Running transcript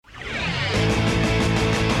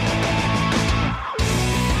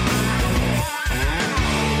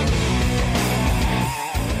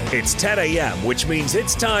It's 10 a.m., which means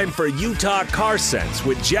it's time for Utah Car Sense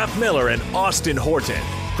with Jeff Miller and Austin Horton.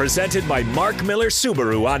 Presented by Mark Miller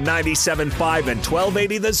Subaru on 97.5 and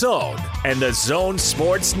 1280 The Zone and the Zone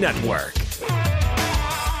Sports Network.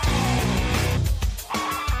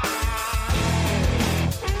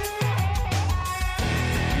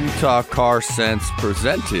 Utah Car Sense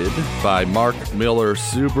presented by Mark Miller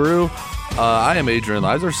Subaru. I am Adrian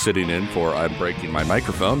Lizer, sitting in for, I'm breaking my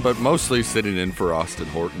microphone, but mostly sitting in for Austin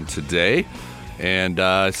Horton today.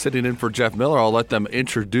 And sitting in for Jeff Miller, I'll let them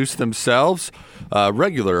introduce themselves.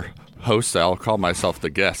 Regular hosts, I'll call myself the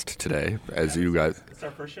guest today, as you guys. It's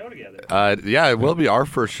our first show together. Yeah, it will be our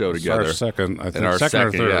first show together. Our second, I think. And our second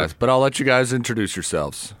or third. yes. But I'll let you guys introduce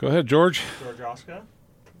yourselves. Go ahead, George. George Oscar? I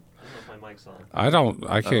don't know if my mic's on.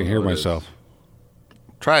 I can't hear myself.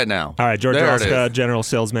 Try it now. All right, George There it Oscar, is. General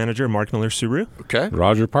Sales Manager, Mark Miller Subaru. Okay.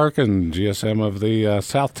 Roger Parkin, GSM of the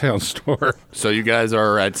Southtown store. So you guys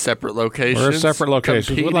are at separate locations? We're at separate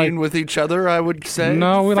locations. Competing with each other, I would say?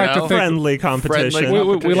 No, we like to think. Friendly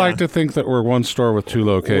competition. We like to think that we're one store with two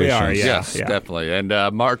locations. We are, yeah. Yes, definitely. And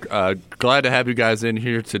Mark, glad to have you guys in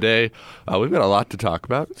here today. We've got a lot to talk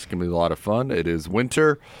about. It's going to be a lot of fun. It is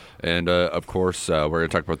winter. And, of course, we're going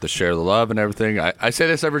to talk about the share the love and everything. I say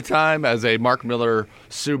this every time as a Mark Miller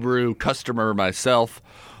Subaru customer myself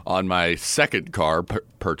on my second car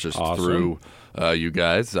purchased through you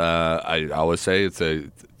guys. I always say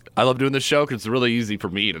I love doing this show because it's really easy for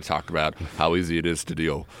me to talk about how easy it is to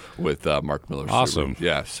deal with Mark Miller Subaru. Awesome.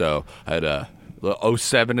 Yeah, so I had a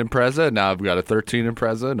 07 Impreza, and now I've got a 13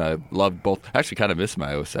 Impreza, and I love both. I actually kind of miss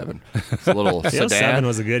my 07. It's a little sedan. 07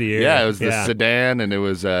 was a good year. Yeah, it was the sedan, and it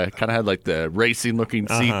was kind of had like the racing-looking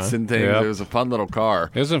seats and things. Yep. It was a fun little car.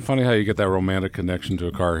 Isn't it funny how you get that romantic connection to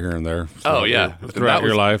a car here and there? Oh, yeah. Throughout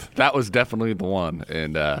your life. That was definitely the one.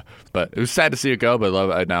 And but it was sad to see it go,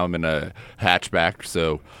 but now I'm in a hatchback,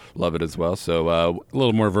 so love it as well. So a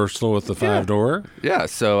little more versatile with the 5-door. Yeah,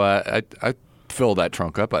 so I fill that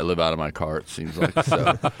trunk up. I live out of my car, it seems like.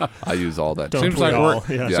 So I use all that. Seems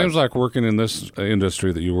like working in this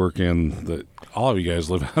industry that you work in, that all of you guys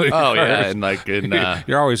live out of your cars. Yeah, and like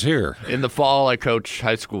you're always here. In the fall, I coach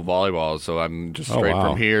high school volleyball, so I'm just straight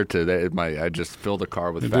from here to there. I just fill the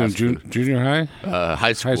car with fast food. Junior high?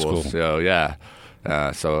 High school. High school. So yeah,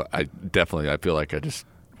 so I feel like I just.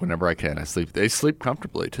 Whenever I can, I sleep. They sleep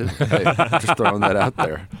comfortably too. Hey, just throwing that out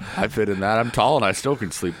there. I fit in that. I'm tall and I still can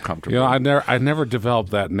sleep comfortably. You know, I never developed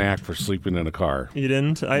that knack for sleeping in a car. You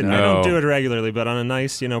didn't? I don't do it regularly, but on a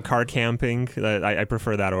nice, car camping, I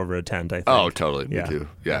prefer that over a tent, I think. Oh, totally. Me too.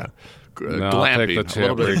 Yeah. No, glamping. I'll take the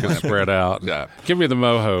tip where you can spread out. Yeah. Give me the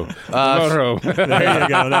moho. Moho. There you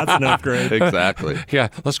go. That's an upgrade. Exactly. Yeah,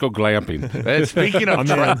 let's go glamping. And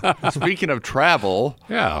speaking of travel,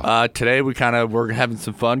 today we're having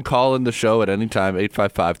some fun. Call in the show at any time,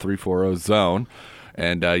 855-340-ZONE.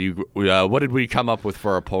 And what did we come up with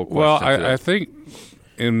for our poll question? Well, I think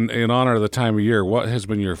in honor of the time of year, what has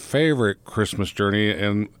been your favorite Christmas journey,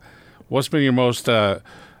 and what's been your most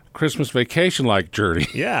Christmas vacation-like journey?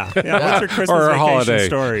 Yeah. What's your Christmas or vacation holiday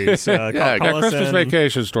stories? Christmas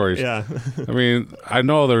vacation stories. Yeah. I mean, I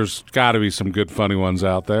know there's got to be some good, funny ones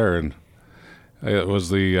out there, and it was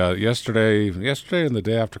the yesterday and the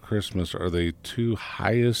day after Christmas are the two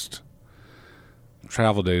highest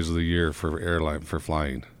travel days of the year for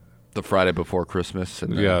flying. The Friday before Christmas.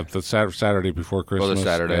 And the Saturday before Christmas. Well, the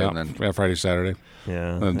Saturday. And then Friday, Saturday.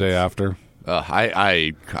 Yeah. And the day after.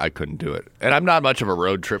 I couldn't do it. And I'm not much of a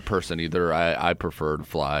road trip person either. I prefer to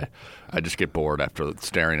fly. I just get bored after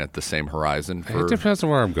staring at the same horizon. It depends on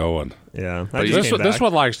where I'm going. Yeah. This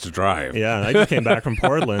one likes to drive. Yeah, I just came back from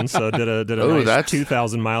Portland, so did a nice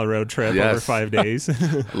 2,000-mile road trip over 5 days.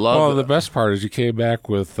 The best part is you came back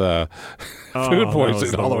with food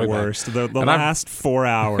poisoning. All the worst. The last 4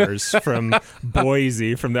 hours from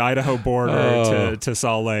Boise, from the Idaho border to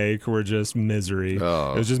Salt Lake, were just misery. It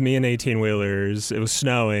was just me and 18-wheelers. It was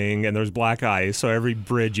snowing, and there was black ice, so every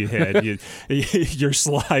bridge you hit, you're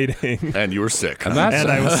sliding. And you were sick. And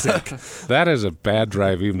I was sick. That is a bad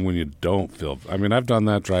drive even when you don't feel. I mean, I've done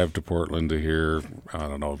that drive to Portland to here, I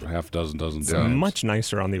don't know, half dozen times. Much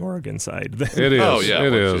nicer on the Oregon side. It is. Oh, yeah.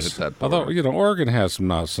 It is. Although, Oregon has some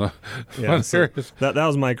nuts. Yeah, so that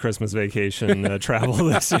was my Christmas vacation travel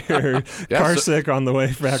this year. Car sick on the way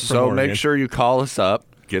back from Oregon. So make sure you call us up,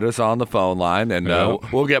 get us on the phone line, and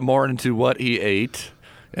we'll get more into what he ate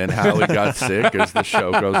and how he got sick as the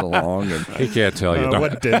show goes along. And he can't tell you.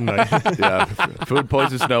 What didn't I? yeah, food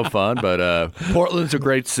poison's no fun, but Portland's a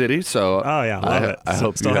great city, so Oh yeah, love it. I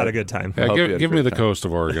hope Still you had a good time. Yeah, hope you had give a me great the time. coast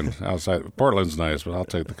of Oregon. Outside Portland's nice, but I'll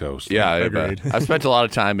take the coast. Yeah, Agreed. I spent a lot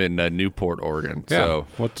of time in Newport, Oregon. Yeah.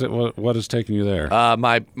 So What is taking you there?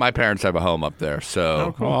 my parents have a home up there, so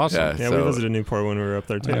Oh, cool. Oh, awesome. Yeah, so we visited Newport when we were up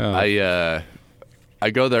there too. Yeah. I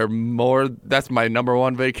go there more. That's my number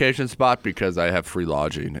one vacation spot because I have free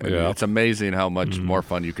lodging. And Yeah. it's amazing how much more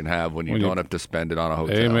fun you can have when you don't have to spend it on a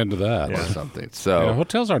hotel. Amen to that. or Yeah. something. So Yeah,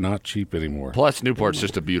 hotels are not cheap anymore. plus Newport's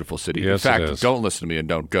just a beautiful city. Yes, In it fact, is. don't listen to me and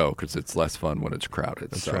don't go because it's less fun when it's crowded.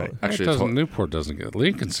 That's right. Actually, Newport doesn't get.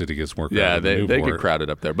 Lincoln City gets more crowded. yeah, than they Newport. get crowded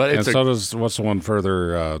up there, but And it's so does what's the one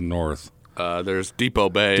further north? there's Depot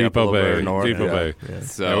Bay, up a Depot little bit Bay. north. Depot yeah. Bay. Yeah.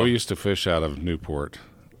 So Yeah, we used to fish out of Newport.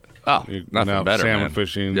 oh, nothing now, better, salmon man.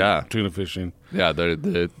 fishing, Yeah. tuna fishing. Yeah,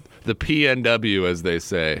 the PNW, as they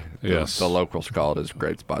say. Yes. The locals call it, is a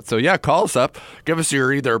great spot. So, yeah, call us up. Give us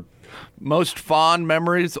your either most fond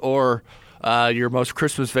memories or your most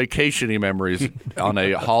Christmas vacation-y memories on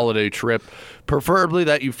a holiday trip, preferably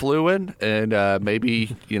that you flew in and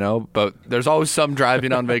maybe, but there's always some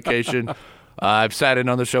driving on vacation. I've sat in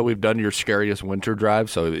on the show. We've done your scariest winter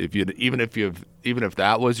drive. So even if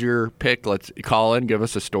that was your pick, let's call in, give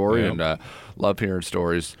us a story, Yeah. and love hearing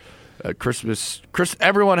stories.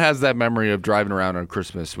 Everyone has that memory of driving around on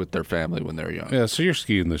Christmas with their family when they're young. Yeah, so you're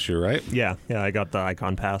skiing this year, right? Yeah, I got the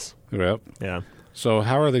Icon Pass. Yep. Yeah. So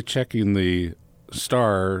how are they checking the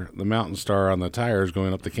mountain star on the tires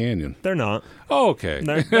going up the canyon? They're not. Oh, okay.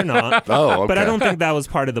 They're not. Oh, okay. But I don't think that was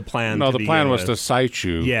part of the plan. No, to the plan begin was with. to cite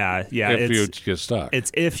you. Yeah. If you It's get stuck.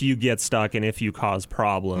 it's if you get stuck and if you cause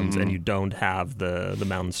problems and you don't have the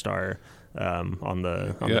Mountain Star on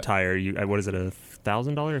the Yeah. tire. What is it,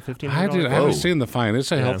 $1,000 or $1,500? I haven't seen the fine.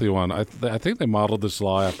 It's a Yeah. healthy one. I think they modeled this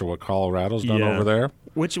law after what Colorado's done over there.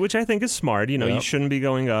 Which I think is smart. You Yep. you shouldn't be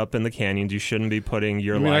going up in the canyons. You shouldn't be putting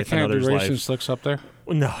your I mean, I life and can't be others' racing lives. slicks up there.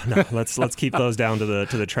 No. Let's keep those down to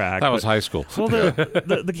the track. That was But- high school. Well,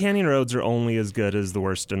 the canyon roads are only as good as the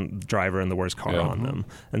worst driver and the worst car Yeah. on them.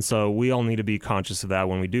 And so we all need to be conscious of that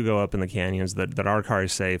when we do go up in the canyons, that our car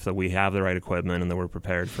is safe, that we have the right equipment, and that we're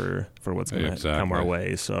prepared for what's going to Exactly. come our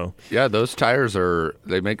way. So Yeah, those tires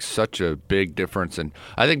they make such a big difference, and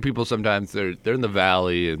I think people sometimes they're in the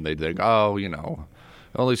valley and they think, oh, it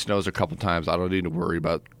only snows a couple times. I don't need to worry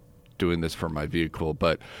about doing this for my vehicle.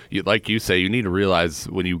 But like you say, you need to realize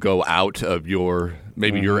when you go out of your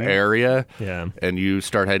area, Yeah. and you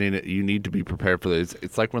start heading, you need to be prepared for this.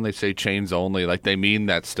 It's like when they say chains only, like they mean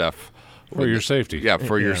that stuff For your safety. Yeah,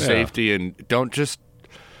 for your Yeah. safety, and don't just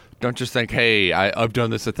think, hey, I've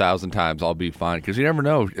done this 1,000 times, I'll be fine, because you never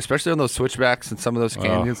know, especially on those switchbacks and some of those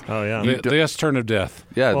canyons. Oh, yeah. The S-turn of death.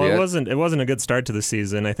 Yeah, Well, it wasn't a good start to the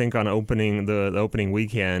season. I think on the opening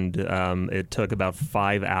weekend, it took about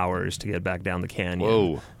 5 hours to get back down the canyon.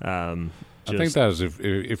 Whoa. I think that is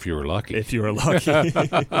if you were lucky. If you were lucky.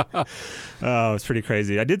 Oh, it's pretty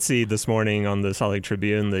crazy. I did see this morning on the Salt Lake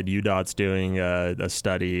Tribune that UDOT's doing a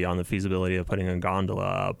study on the feasibility of putting a gondola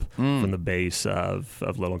up from the base of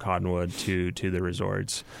Little Cottonwood to the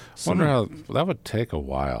resorts. So, Wonder how that would take a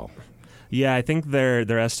while. yeah, I think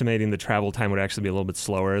they're estimating the travel time would actually be a little bit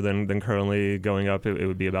slower than currently going up. It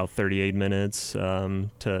would be about 38 minutes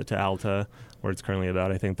to Alta, where it's currently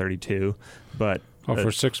about, I think, 32. But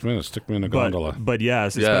For 6 minutes, stick me in a gondola. But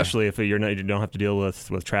yes, Yeah. especially if you don't have to deal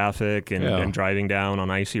with traffic and driving down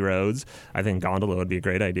on icy roads, I think gondola would be a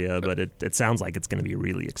great idea. But it sounds like it's going to be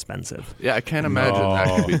really expensive. Yeah, I can't imagine that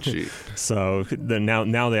could be cheap. So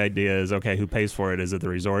now the idea is, okay, who pays for it? Is it the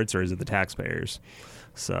resorts or is it the taxpayers?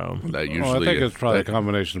 So That usually, I think it's probably a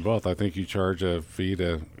combination of both. I think you charge a fee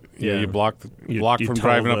to you block you from toll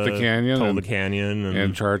driving up the canyon, toll the canyon,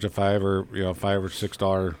 and charge a $5 or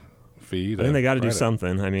 $6 fee. I think they got to do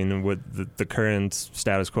something. I mean, with the current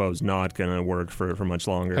status quo is not going to work for much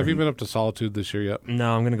longer. Have you been up to Solitude this year yet?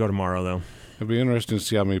 No, I'm going to go tomorrow though. It'd be interesting to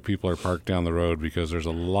see how many people are parked down the road because there's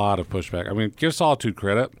a lot of pushback. I mean, give Solitude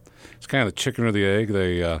credit. It's kind of the chicken or the egg.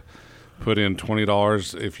 They put in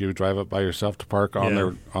 $20 if you drive up by yourself to park on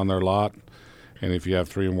their lot, and if you have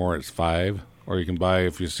 3 or more, it's $5. Or you can buy,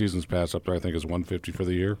 if your season's pass up there, I think it's $150 for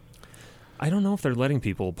the year. I don't know if they're letting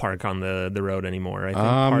people park on the road anymore.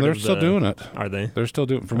 I think they're still doing it. Are they? They're still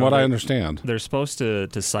doing, from what I understand. They're supposed to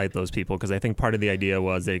cite those people because I think part of the idea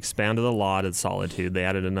was they expanded the lot at Solitude. They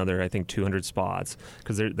added another, I think, 200 spots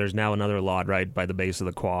because there's now another lot right by the base of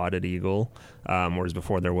the quad at Eagle, whereas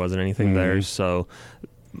before there wasn't anything there. So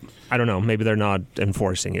I don't know. Maybe they're not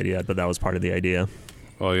enforcing it yet, but that was part of the idea.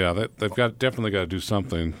 Well, yeah, they've definitely got to do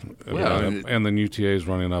something. And then UTA is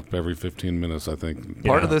running up every 15 minutes, I think.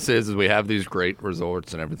 Part of this is we have these great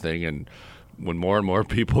resorts and everything, and when more and more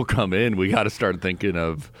people come in, we got to start thinking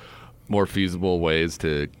of more feasible ways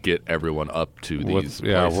to get everyone up to these places.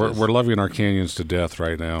 Yeah, we're loving our canyons to death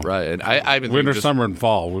right now. Right, and I even winter, summer, and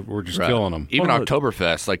fall, we're just killing them. Even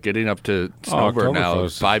Oktoberfest, like getting up to Snowbird now.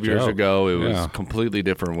 5 years ago, it was completely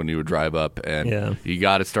different when you would drive up, and you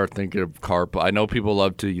got to start thinking of carpool. I know people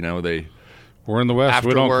love to, we're in the West.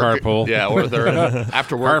 We don't carpool. Yeah, or they're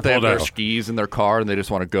after work they have their skis in their car and they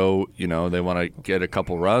just want to go. They want to get a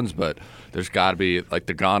couple runs, but there's got to be like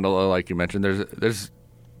the gondola, like you mentioned.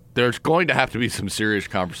 There's going to have to be some serious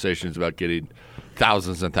conversations about getting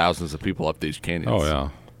thousands and thousands of people up these canyons. Oh, yeah.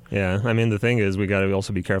 Yeah, I mean, the thing is we got to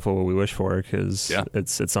also be careful what we wish for because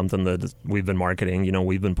it's something that we've been marketing.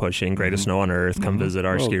 We've been pushing Greatest Snow on Earth. Come visit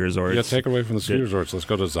our ski resorts. Yeah, take it away from the ski resorts. Let's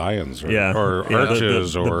go to Zion's or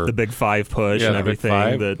Arches or the Big Five push and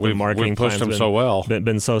everything. That the marketing we've pushed them so well.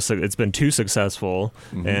 It's been too successful,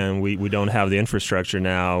 and we don't have the infrastructure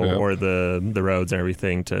now or the roads and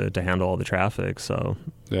everything to handle all the traffic. So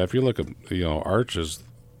yeah, if you look at Arches.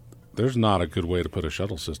 There's not a good way to put a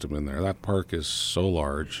shuttle system in there. That park is so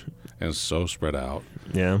large and so spread out.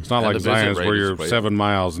 Yeah, it's not like Zion's where you're 7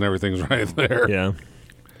 miles and everything's right there. Yeah,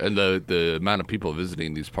 and the amount of people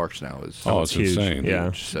visiting these parks now is it's huge. Insane.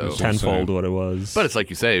 Yeah, so tenfold what it was. But it's like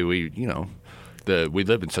you say, we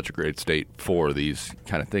live in such a great state for these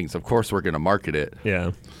kind of things. Of course, we're going to market it.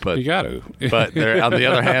 Yeah, but you got to. But on the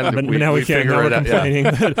other hand, but now we can't. Now we're complaining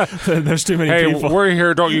that there's too many people. Hey, we're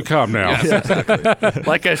here. Don't you come now? Yes, exactly.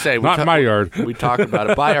 Like I say, not in my yard. We talk about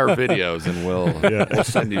it. Buy our videos, and we'll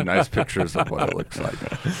send you nice pictures of what it looks like.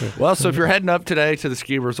 Well, so if you're heading up today to the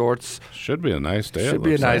ski resorts, should be a nice day.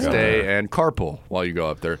 And carpool while you go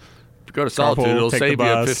up there. If you go to Solitude, it'll save you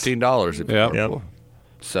 $15 if you carpool.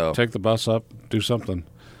 So take the bus up, do something.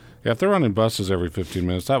 Yeah, if they're running buses every 15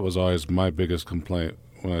 minutes, that was always my biggest complaint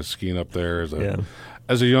when I was skiing up there.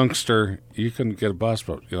 As a youngster, you couldn't get a bus,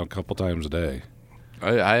 but a couple times a day.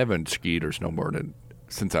 I haven't skied or snowboarded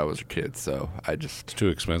since I was a kid, so it's too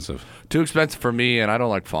expensive. Too expensive for me, and I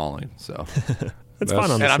don't like falling. So it's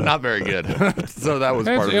fun on the and I'm not very good, so that was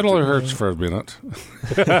part of it. It only hurts for a minute,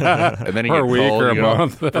 and then you get a week cold, or a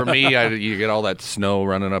month. For me, you get all that snow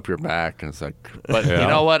running up your back, and it's like. But you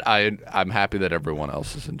know what? I'm happy that everyone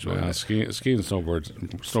else is enjoying it. Skiing and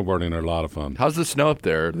snowboarding are a lot of fun. How's the snow up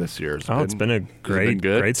there this year? It's been a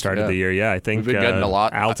great start of the year. Yeah, I think we've been getting a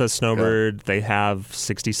lot. Alta Snowbird, they have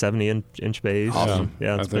 60, 70 inch bays. Awesome.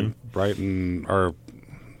 Yeah, I think Brighton or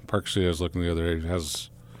Park City, I was looking the other day, has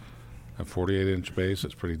a 48-inch base.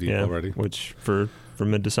 It's pretty deep already. Which for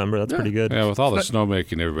mid-December, that's pretty good. Yeah, with all the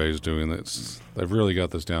snowmaking everybody's doing, they've really got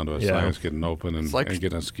this down to a science, getting open and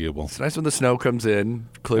getting it skiable. It's nice when the snow comes in,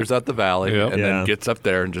 clears out the valley, and then gets up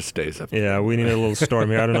there and just stays up there. Yeah, we need a little storm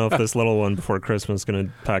here. I don't know if this little one before Christmas is going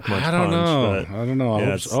to pack much punch. I don't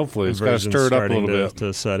know. Hopefully it's got to stir it up a little bit.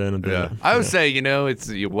 To set in a bit. Yeah. I would say,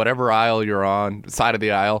 it's whatever aisle you're on, side of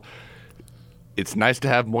the aisle, it's nice to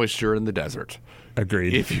have moisture in the desert.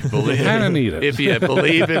 Agreed. If you believe, kind of need it. If you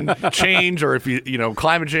believe in change, or if you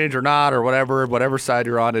climate change or not, or whatever side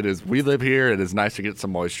you're on, it is. We live here. It is nice to get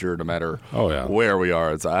some moisture, no matter where we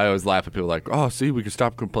are. I always laugh at people like, "Oh, see, we can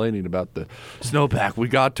stop complaining about the snowpack. We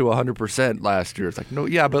got to 100% last year." It's like, no,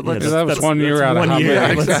 but let's. That was 1 year out of how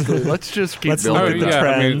many? Exactly. Let's just keep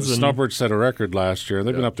building. Snowbird set a record last year.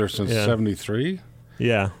 They've been up there since '73.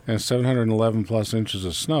 Yeah, and 711 plus inches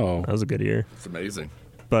of snow. That was a good year. It's amazing.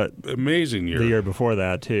 But amazing year. The year before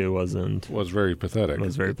that too was very pathetic.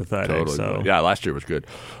 Totally. So yeah, last year was good.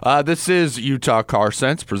 This is Utah Car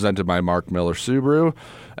Sense, presented by Mark Miller Subaru,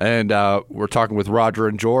 and we're talking with Roger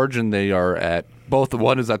and George, and they are at both.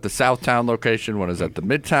 One is at the Southtown location, one is at the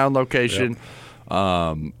Midtown location.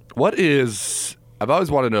 Yep. I've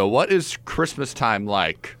always wanted to know, what is Christmas time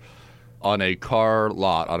like on a car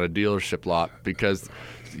lot, on a dealership lot? Because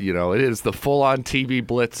it is the full-on TV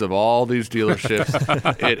blitz of all these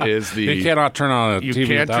dealerships. It is the you cannot turn on a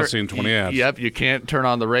TV without seeing 20 ads. Yep, you can't turn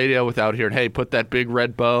on the radio without hearing, "Hey, put that big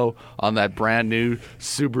red bow on that brand new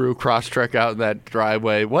Subaru Crosstrek out in that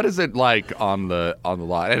driveway." What is it like on the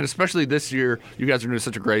lot? And especially this year, you guys are doing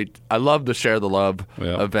such a great. I love the Share the Love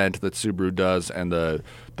event that Subaru does, and the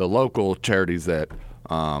local charities that.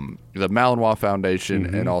 The Malinois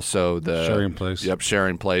Foundation and also the Sharing Place. Yep,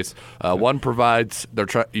 Sharing Place. One provides.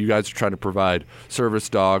 You guys are trying to provide service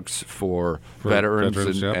dogs for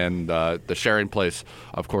veterans, and the Sharing Place,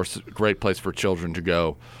 of course, a great place for children to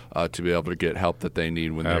go to be able to get help that they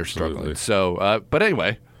need when they're struggling. So, but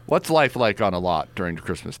anyway, What's life like on a lot during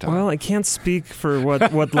Christmas time? Well, I can't speak for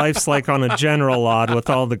what life's like on a general lot with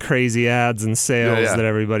all the crazy ads and sales that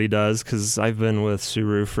everybody does, because I've been with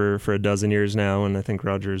Subaru for a dozen years now, and I think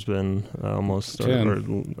Roger's been almost about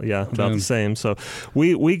the same. So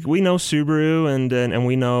we know Subaru, and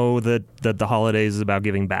we know that the holidays is about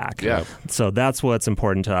giving back. Yeah. So that's what's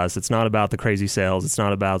important to us. It's not about the crazy sales. It's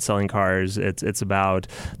not about selling cars. It's about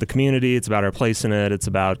the community. It's about our place in it. It's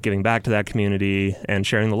about giving back to that community and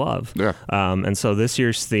sharing the love. Yeah. And so this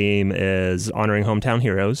year's theme is honoring hometown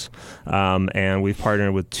heroes. And we've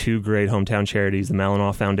partnered with two great hometown charities, the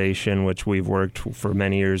Malinois Foundation, which we've worked for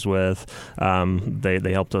many years with.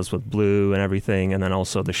 They helped us with Blue and everything. And then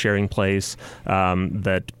also the Sharing Place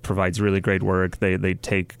that provides really great work. They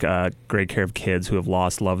take great care of kids who have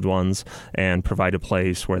lost loved ones and provide a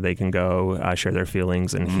place where they can go share their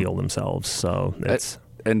feelings and heal themselves. So it's...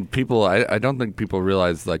 And people, I don't think people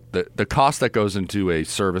realize like the cost that goes into a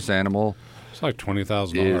service animal. It's like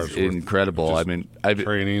 $20,000. Is incredible. I mean,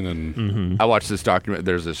 training and I watched this document.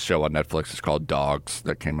 There's this show on Netflix. It's called Dogs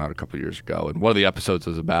that came out a couple of years ago, and one of the episodes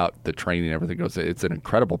was about the training and everything. It's an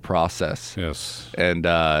incredible process. Yes. And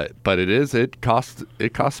but it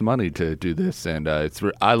costs money to do this, and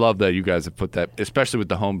I love that you guys have put that, especially with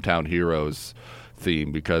the hometown heroes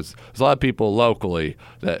theme, because there's a lot of people locally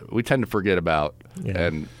that we tend to forget about,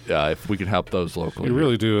 and if we can help those locally, we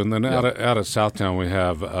really do. And then out of Southtown, we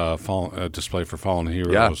have a display for fallen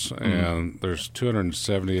heroes, and there's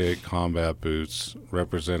 278 combat boots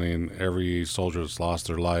representing every soldier that's lost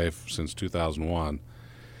their life since 2001,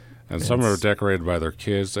 and some are decorated by their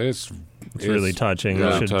kids. It's really touching.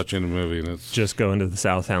 Really touching the movie, and it's just go into the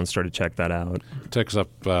Southtown store to check that out. It takes up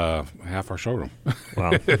half our showroom.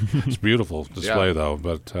 Wow, it's a beautiful display though.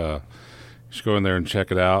 But you should go in there and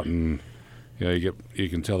check it out, and you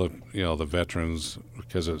can tell the veterans,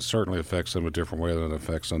 because it certainly affects them a different way than it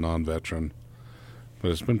affects a non-veteran.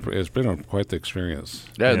 But it's been quite the experience.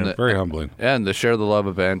 Yeah, very humbling. And the Share the Love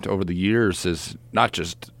event over the years is not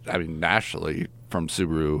just, nationally from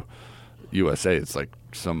Subaru USA, it's like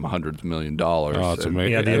some hundreds of $1 million. Oh, it's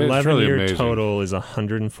amazing. Yeah, the 11-year total is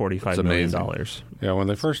 $145 million. Yeah, when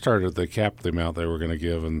they first started, they capped the amount they were going to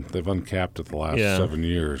give, and they've uncapped it the last 7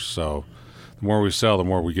 years. So the more we sell, the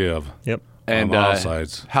more we give. Yep. And on all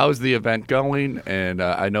sides. How's the event going? And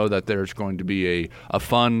I know that there's going to be a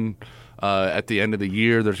fun at the end of the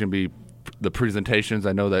year. There's going to be the presentations.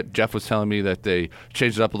 I know that Jeff was telling me that they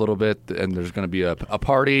changed it up a little bit, and there's going to be a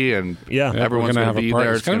party, and everyone's going to be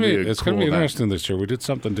there. It's going to be interesting this year. We did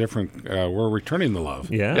something different. We're returning the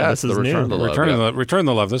love. Yeah, this is new. Return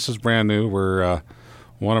the love. This is brand new. We're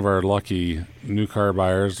one of our lucky new car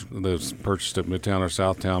buyers that's purchased at Midtown or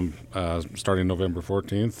Southtown starting November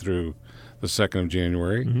 14th through the 2nd of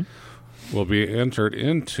January. Will be entered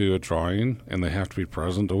into a drawing, and they have to be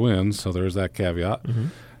present to win. So there's that caveat.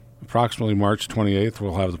 Approximately March 28th,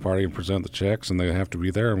 we'll have the party and present the checks, and they have to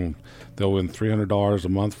be there. And they'll win $300 a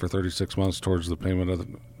month for 36 months towards the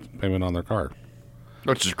payment on their car.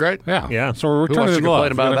 Which is great. Yeah. So we're returning the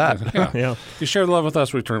love. About that? Yeah. You share the love with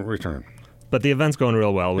us, return. But the event's going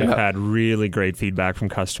real well. We've had really great feedback from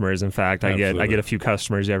customers. In fact, I get a few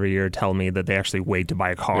customers every year tell me that they actually wait to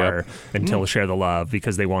buy a car until Share the Love,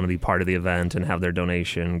 because they want to be part of the event and have their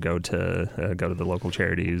donation go to the local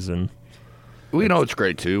charities. And we know it's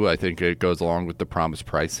great too. I think it goes along with the promise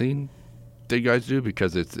pricing that you guys do,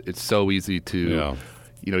 because it's so easy to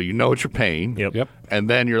you know what you're paying. Yep. And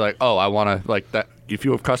then you're like, oh, I want to, like that. If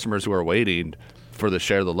you have customers who are waiting for the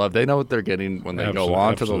Share the Love, they know what they're getting when they go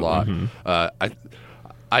on to the lot.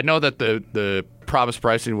 I know that the promise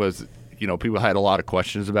pricing was, people had a lot of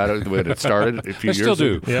questions about it when it started a few years ago.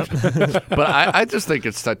 Still do. Yep. But I just think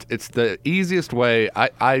it's the easiest way.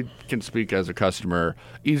 I can speak as a customer.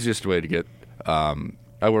 Easiest way to get.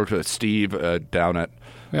 I worked with Steve down at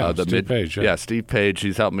Steve Page. Steve Page.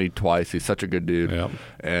 He's helped me twice. He's such a good dude. Yep.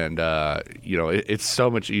 And it's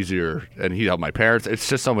so much easier. And he helped my parents. It's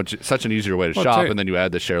just such an easier way to shop. And then you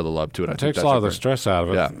add the Share the Love to it. It takes a lot of the stress out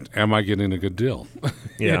of it. Yeah. Am I getting a good deal?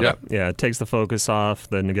 Yeah. It takes the focus off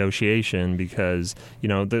the negotiation, because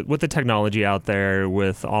with the technology out there,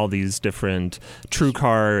 with all these different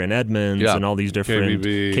TrueCar and Edmunds and all these different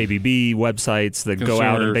KBB websites that go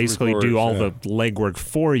out and basically do all the legwork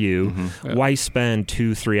for you, why spend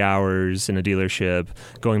 2-3 hours in a dealership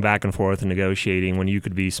going back and forth and negotiating when you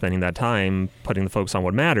could be spending that time putting the focus on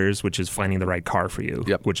what matters, which is finding the right car for you,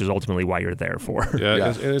 which is ultimately why you're there for.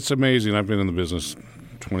 It's amazing. I've been in the business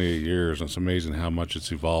 28 years, and it's amazing how much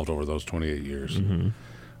it's evolved over those 28 years.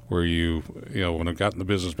 Where when I got in the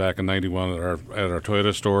business back in '91 at our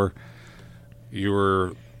Toyota store, you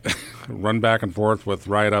were run back and forth with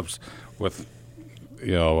write-ups with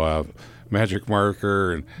Magic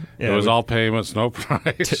Marker, and it was all payments, no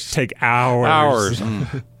price. Take hours.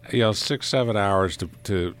 6-7 hours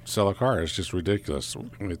to sell a car. It's just ridiculous.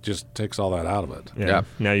 It just takes all that out of it. Yeah.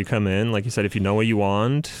 Now you come in, like you said, if you know what you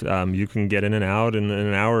want, you can get in and out in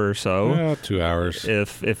an hour or so. Yeah, 2 hours.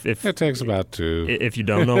 If it takes about 2. If you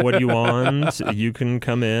don't know what you want, you can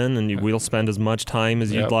come in and we'll spend as much time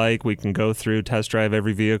as you'd like. We can go through, test drive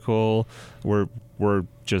every vehicle. We're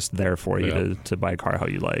just there for you to buy a car how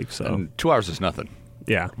you like. So and 2 hours is nothing.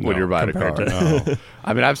 Yeah, when you're buying a car. No.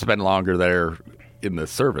 I mean, I've spent longer there in the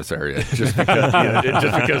service area just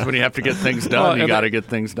because when you have to get things done, you got to get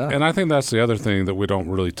things done. And I think that's the other thing that we don't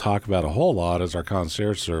really talk about a whole lot is our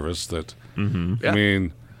concierge service. That I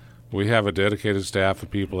mean, we have a dedicated staff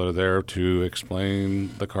of people that are there to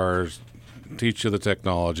explain the cars, teach you the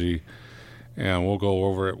technology, and we'll go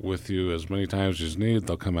over it with you as many times as you need.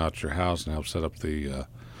 They'll come out to your house and help set up the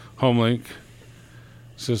HomeLink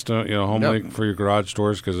system, HomeLink for your garage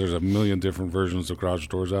doors, because there's a million different versions of garage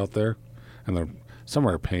doors out there, and some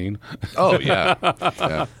are a pain. Oh, yeah.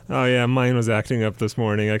 Oh, yeah. Mine was acting up this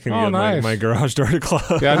morning. I can get my garage door to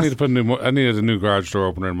close. Yeah, I needed a new garage door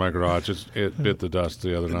opener in my garage. It bit the dust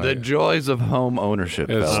the other night. The joys of home ownership.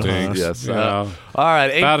 It stinks. Yes. All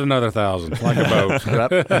right. About another 1,000, like a boat.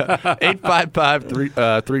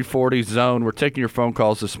 855-340-ZONE. We're taking your phone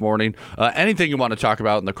calls this morning. Anything you want to talk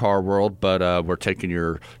about in the car world, but we're taking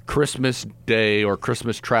your Christmas Day or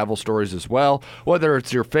Christmas travel stories as well, whether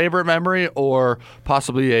it's your favorite memory or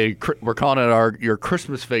possibly we're calling it your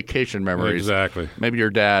Christmas vacation memories. Exactly. Maybe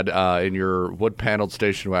your dad in your wood-paneled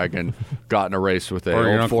station wagon got in a race with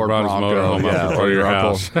or old Ford Bronco. Or your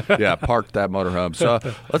house. Parked that motorhome. So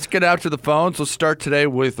let's get out to the phones. Let's start today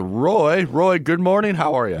with Roy. Roy, good morning.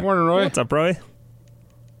 How are you? Good morning, Roy. What's up, Roy?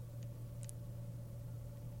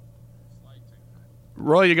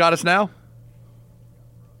 Roy, you got us now?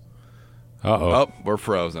 Uh-oh. Oh, we're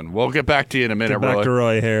frozen. We'll get back to you in a minute, Roy. Back to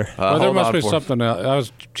Roy here. There must be something else. I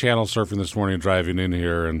was channel surfing this morning driving in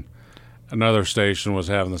here, and another station was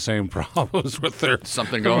having the same problems with their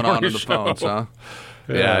something going on in the phones, huh?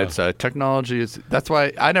 Yeah, it's technology that's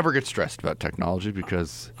why I never get stressed about technology,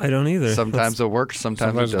 because I don't either. Sometimes it works,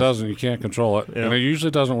 sometimes it doesn't. You can't control it, and it usually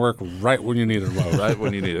doesn't work right when you need it most. Right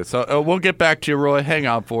when you need it. So we'll get back to you, Roy. Hang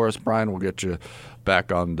on for us, Brian. We'll get you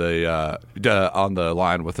back on the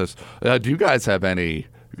line with us. Do you guys have any,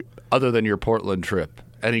 other than your Portland trip,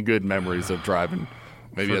 any good memories of driving?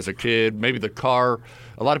 Maybe as a kid, maybe the car.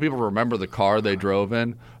 A lot of people remember the car they drove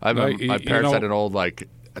in. I remember my parents had an old, I think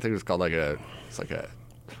it was called it's like a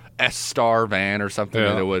S-Star van or something.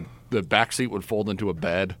 Yeah. And the back seat would fold into a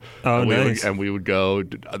bed. Oh, nice. We would go.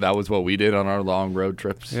 That was what we did on our long road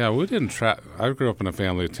trips. Yeah, we didn't I grew up in a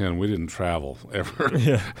family of 10. We didn't travel ever.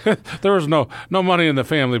 Yeah. There was no money in the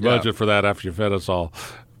family budget for that after you fed us all.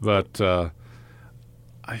 But I've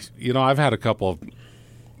had a couple of,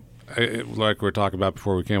 like we were talking about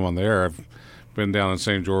before we came on the air. I've been down in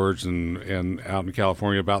St. George and out in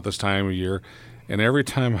California about this time of year, and every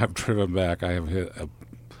time I've driven back, I have hit a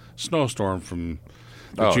snowstorm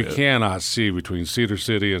that you cannot see between Cedar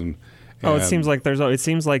City and it seems like they put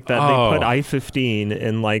I-15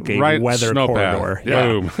 in like a weather corridor.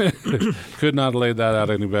 Boom. Could not have laid that out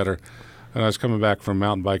any better. And I was coming back from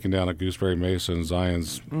mountain biking down at Gooseberry Mesa in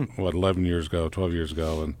Zion's 12 years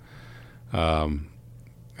ago, and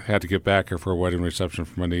had to get back here for a wedding reception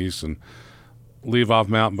for my niece and leave off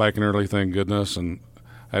mountain biking early, thank goodness. And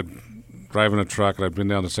I'd driving a truck, and I'd been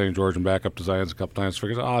down to St. George and back up to Zion's a couple times.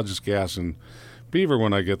 Figured, I'll just gas in Beaver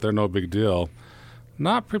when I get there, no big deal.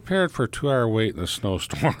 Not prepared for a 2-hour wait in a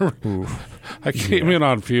snowstorm. I came in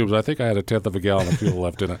on fumes. I think I had a 1/10 of a gallon of fuel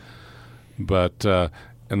left in it. But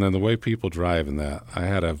and then the way people drive in that, I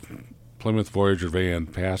had a Plymouth Voyager van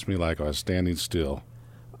pass me like I was standing still.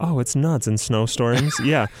 Oh, it's nuts in snowstorms.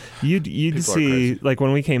 Yeah, you'd see, like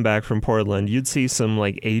when we came back from Portland, you'd see some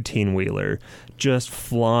like 18-wheeler just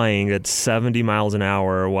flying at 70 miles an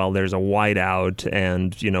hour while there's a whiteout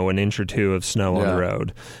and an inch or two of snow on the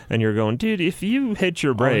road, and you're going, dude, if you hit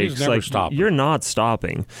your brakes, you're not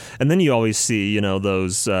stopping. And then you always see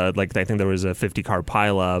those like I think there was a 50-car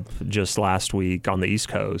pileup just last week on the East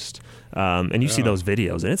Coast. And you see those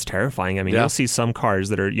videos, and it's terrifying. I mean, you'll see some cars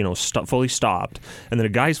that are, fully stopped, and then a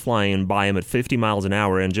guy's flying by him at 50 miles an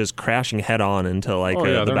hour and just crashing head on into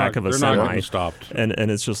the back of a semi. Not getting stopped. And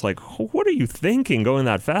it's just like, what are you thinking going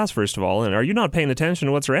that fast, first of all? And are you not paying attention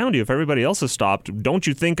to what's around you? If everybody else has stopped, don't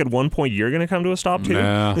you think at one point you're going to come to a stop too?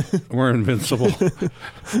 Nah, we're invincible.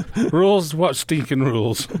 Rules? What stinking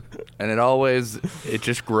rules? And it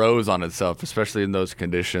just grows on itself, especially in those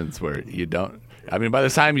conditions where you don't. I mean, by the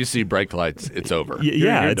time you see brake lights, it's over.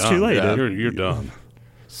 It's too late. Yeah. You're done.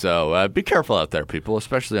 So be careful out there, people,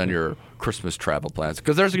 especially on your Christmas travel plans,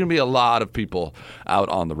 because there's going to be a lot of people out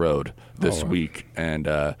on the road this week, and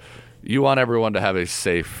you want everyone to have a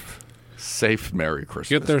safe Merry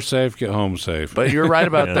Christmas. Get there safe, get home safe. But you're right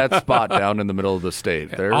about that spot down in the middle of the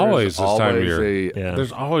state. There's always this time of year.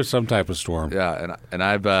 There's always some type of storm. Yeah, and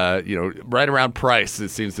I've right around Price, it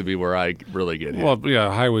seems to be where I really get hit. Well,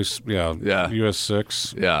 highways, US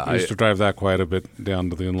 6. Yeah, I used to drive that quite a bit down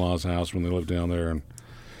to the in-laws' house when they lived down there, and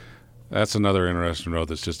that's another interesting road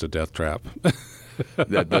that's just a death trap.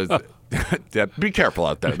 Be careful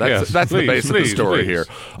out there. That's the base of the story here.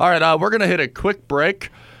 All right, we're going to hit a quick break.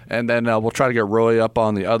 And then we'll try to get Roy up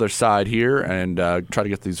on the other side here and try to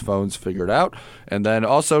get these phones figured out. And then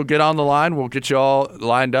also get on the line. We'll get you all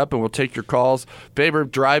lined up, and we'll take your calls.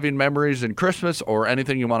 Favorite driving memories in Christmas or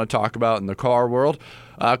anything you want to talk about in the car world.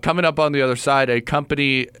 Coming up on the other side, a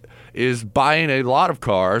company is buying a lot of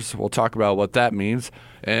cars. We'll talk about what that means.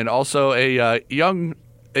 And also a young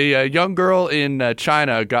girl in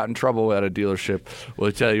China got in trouble at a dealership.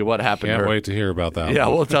 We'll tell you what happened. Can't wait to hear about that. Yeah,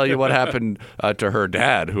 we'll tell you what happened to her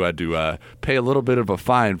dad, who had to pay a little bit of a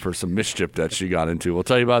fine for some mischief that she got into. We'll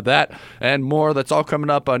tell you about that and more. That's all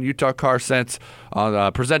coming up on Utah Car Sense,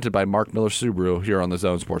 presented by Mark Miller Subaru here on the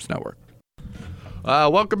Zone Sports Network.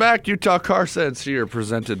 Welcome back. Utah Car Sense here,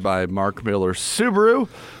 presented by Mark Miller Subaru.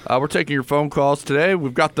 We're taking your phone calls today.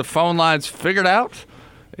 We've got the phone lines figured out.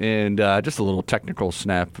 And just a little technical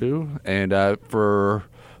snafu. And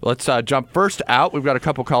let's jump first out. We've got a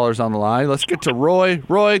couple callers on the line. Let's get to Roy.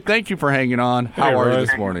 Roy, thank you for hanging on. How are you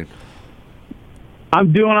this morning?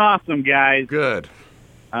 I'm doing awesome, guys. Good.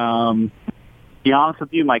 To be honest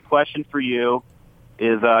with you, my question for you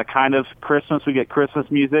is kind of Christmas. We get Christmas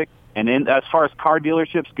music. And as far as car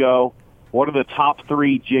dealerships go, what are the top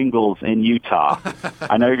 3 jingles in Utah?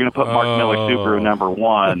 I know you're going to put Mark Miller Subaru number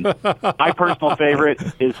 1. My personal favorite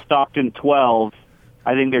is Stockton 12.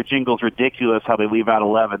 I think their jingle's ridiculous how they leave out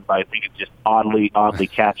 11, but I think it's just oddly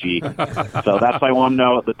catchy. So that's why I want to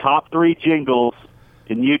know the top 3 jingles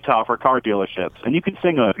in Utah for car dealerships. And you can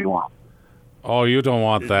sing them if you want. Oh, you don't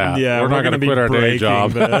want that. Yeah, we're not going to quit our day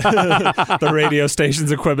job. The radio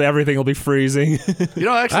station's equipment, everything will be freezing.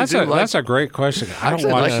 Actually, that's a great question.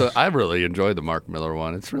 I really enjoy the Mark Miller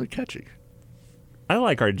one. It's really catchy. I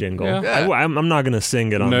like our jingle. Yeah. I'm not going to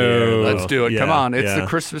sing it on the air. Let's do it. Yeah, Come on. It's the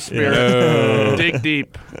Christmas spirit. No. Dig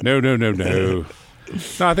deep. No. No,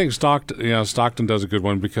 I think Stockton does a good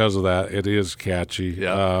one because of that. It is catchy.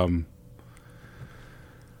 Yeah.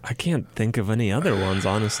 I can't think of any other ones,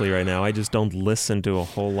 honestly, right now. I just don't listen to a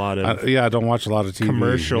whole lot of I don't watch a lot of TV.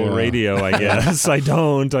 Commercial radio, I guess. I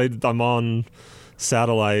don't. I'm on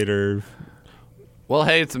satellite or... Well,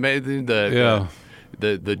 hey, it's amazing. The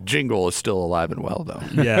jingle is still alive and well, though.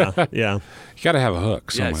 Yeah. You got to have a hook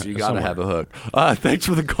somewhere. Yes, you got to have a hook. Thanks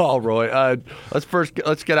for the call, Roy.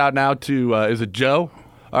 Let's get out now to, is it Joe?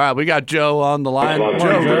 All right, we got Joe on the line.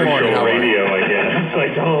 Joe, good morning. How are you? Radio, I guess. I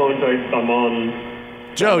don't. I'm on...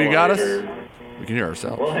 Joe, you got us? We can hear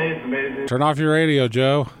ourselves. Well, hey, it's amazing. Turn off your radio,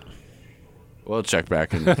 Joe. We'll check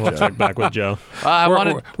back. We'll check back with Joe.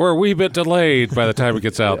 We're a wee bit delayed by the time it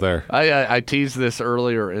gets out there. I teased this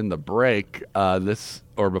earlier in the break,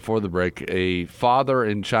 before the break. A father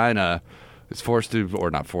in China is forced to,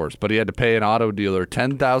 or not forced, but he had to pay an auto dealer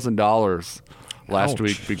 $10,000 last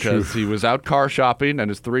week because he was out car shopping and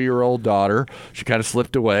his 3-year-old daughter, she kind of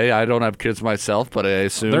slipped away. I don't have kids myself, but I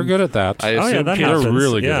assume they're good at that. They're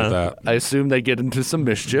really good at that. I assume they get into some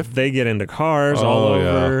mischief. They get into cars all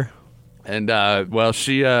over. Yeah. And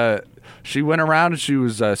she went around and she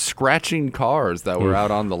was scratching cars that were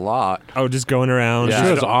out on the lot. Oh, just going around. Yeah.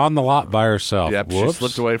 She was on the lot by herself. Yep. She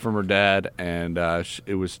slipped away from her dad, and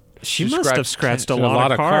She must have scratched a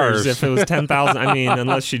lot of cars if it was 10,000. I mean,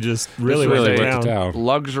 unless she just really went to town.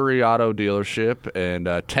 Luxury auto dealership, and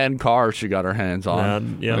 10 cars she got her hands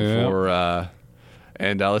on. Let's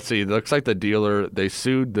see. It looks like the dealer, they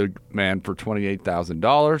sued the man for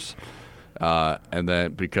 $28,000. And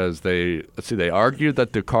then because they argued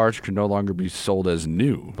that the cars could no longer be sold as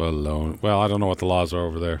new. Well, I don't know what the laws are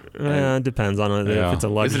over there. It depends on it. If it's a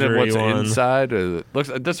luxury one. Isn't it what's inside? Looks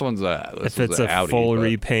this one's if it's a Audi, full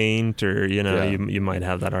repaint, or you might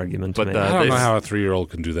have that argument. But I don't know how a 3-year-old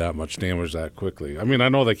can do that much damage that quickly. I mean, I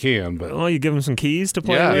know they can, but you give them some keys to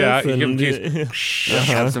play with. Yeah, you give them keys.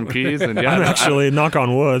 Have some keys, and I'm actually knock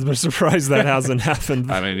on wood, but surprised that hasn't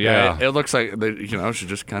happened. I mean, it looks like she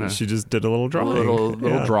just kind of did a little drawing. A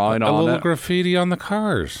little drawing a on little it. graffiti on the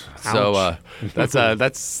cars. So that's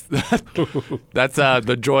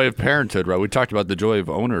the joy of parenthood, right? We talked about the joy of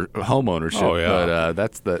home ownership. Oh, yeah. But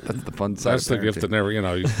that's the fun side. That's the of gift parenting. that never,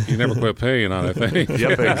 you never quit paying on, I think.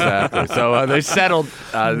 Yep, exactly. So they settled.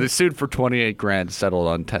 They sued for $28,000, settled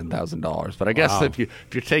on $10,000. But I guess Wow. if you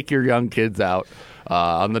take your young kids out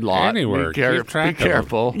on the lot, Anywhere, be keep track of them.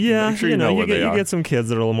 careful. Yeah, Make sure you know, where you they are. get some kids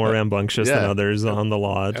that are a little more rambunctious than Yeah. others on the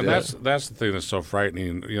lot. And that's the thing that's so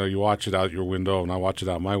frightening. You watch it out your window, and I watch it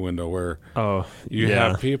out my window, where you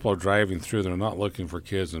have people driving through. They're not looking for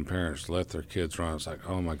kids, and parents let their kids run. It's like,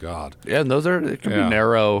 oh my god. Yeah, and it can Yeah. be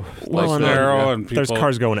narrow. Well, like and that. narrow, Yeah. and people, There's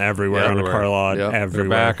cars going everywhere on a everywhere. car lot, Yeah. they're everywhere.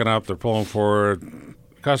 backing up, they're pulling forward.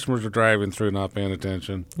 Customers are driving through, not paying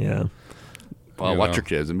attention. Yeah. Well, You watch know. your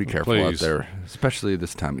kids and be careful Please. out there, especially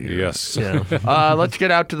this time of year. Yes. Yeah. Let's get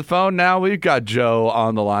out to the phone now. We've got Joe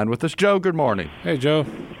on the line with us. Joe, good morning. Hey, Joe.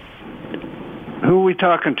 Who are we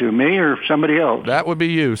talking to, me or somebody else? That would be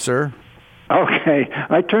you, sir. Okay,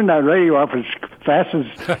 I turned that radio off as fast as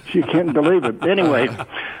you can't believe it. Anyway,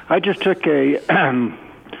 I just took a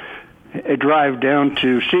drive down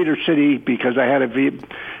to Cedar City because I had to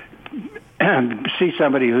see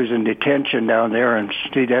somebody who's in detention down there, and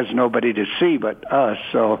he has nobody to see but us.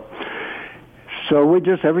 So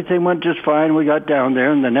everything went just fine. We got down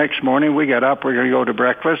there, and the next morning we got up. We're going to go to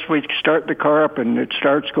breakfast. We start the car up, and it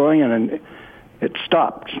starts going, and then it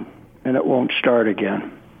stops, and it won't start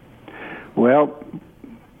again. Well,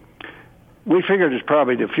 we figured it's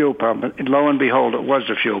probably the fuel pump, and lo and behold, it was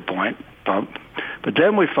the fuel pump. But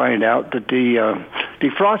then we find out that the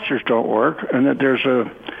defrosters don't work, and that there's a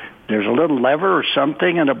little lever or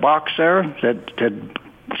something in a box there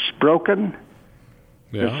that's broken.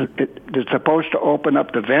 Yeah. It's supposed to open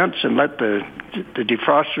up the vents and let the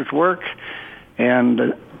defrosters work. And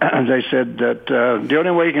they said that the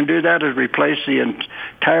only way you can do that is replace the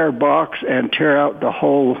entire box and tear out the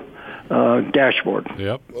whole dashboard.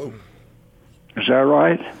 Yep. Is that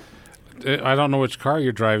right? I don't know which car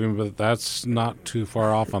you're driving, but that's not too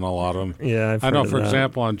far off on a lot of them. Yeah, I've I know. heard of For that.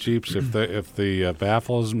 example, on Jeeps, if the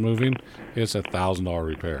baffle isn't moving, it's $1,000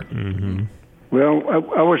 repair. Mm-hmm. Well,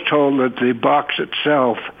 I was told that the box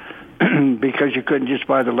itself, because you couldn't just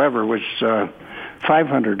buy the lever, was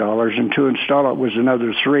 $500, and to install it was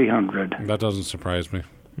another $300. That doesn't surprise me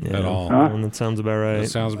at Yeah. all. Well, that sounds about right. That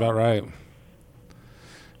sounds about right.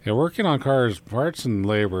 Yeah, working on cars, parts and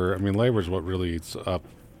labor. I mean, labor is what really eats up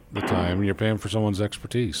the time. You're paying for someone's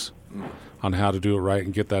expertise on how to do it right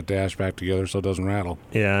and get that dash back together so it doesn't rattle.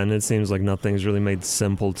 Yeah, and it seems like nothing's really made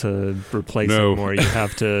simple to replace No. anymore. You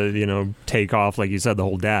have to, take off, like you said, the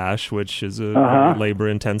whole dash, which is a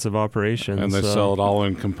labor-intensive operation. And they so. sell it all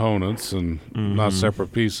in components and not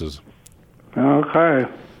separate pieces. Okay.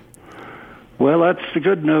 Well, that's the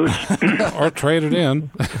good news. Or trade it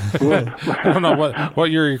in. I don't know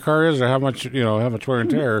what your car is or how much wear and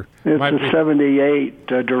tear. It's Might a be- 78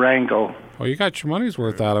 Durango. Well, you got your money's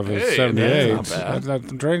worth out of it. Hey, 78. that's not bad.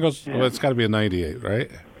 That Durango's, well, it's got to be a 98,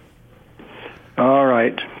 right? All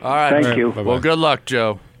right. All right. Thank All right, you. bye-bye. Well, good luck,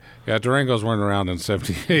 Joe. Yeah, Durango's weren't around in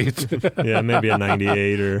 78. Yeah, maybe a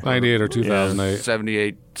 98 or 98 or 2008.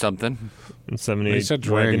 78 something. 78 He said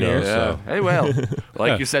Durango. Wagoneer. Yeah. So- Hey, well,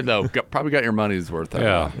 like you said though, probably got your money's worth. Out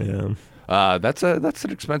Yeah. of it. Yeah. That's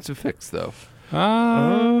an expensive fix though.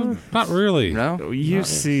 Not really. No. You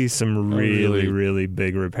see some really. really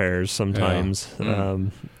big repairs sometimes.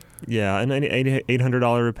 Yeah, an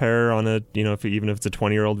 $800 repair on a, even if it's a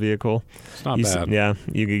 20-year-old vehicle. It's not You bad. Yeah,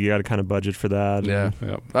 you got to kind of budget for that. Yeah.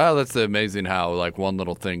 Yep. Well, that's amazing how like one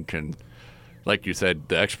little thing can, like you said,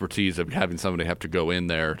 the expertise of having somebody have to go in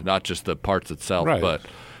there, not just the parts itself, Right. but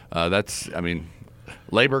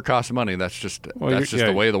labor costs money. That's just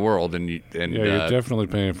the way of the world, and You're definitely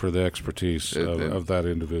paying for the expertise of that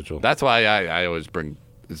individual. that's why I always bring,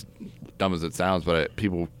 as dumb as it sounds, but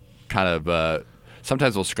people kind of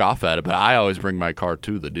sometimes will scoff at it, but I always bring my car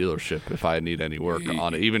to the dealership if I need any work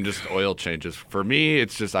on it, even just oil changes. For me,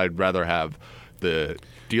 it's just I'd rather have the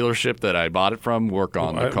dealership that I bought it from work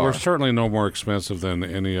on the car. We're certainly no more expensive than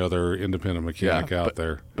any other independent mechanic out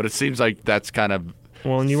there. But it seems like that's kind of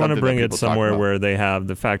Well, and you want to something bring that it people talk somewhere about. where they have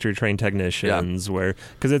the factory trained technicians,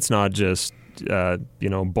 because it's not just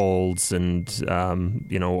bolts and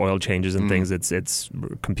oil changes and things. It's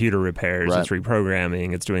computer repairs, Right. it's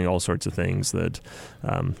reprogramming, it's doing all sorts of things that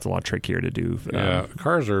it's a lot trickier to do. Yeah,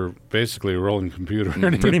 cars are basically a rolling computer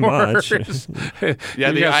anymore. Pretty much. Yeah,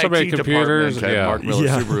 You the got so IT many computers. department at Yeah. Mark Miller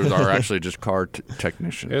Yeah. Subarus are actually just car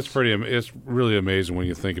technicians. It's really amazing when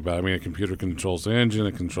you think about it. I mean, a computer controls the engine,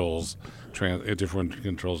 it controls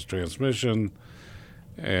transmission.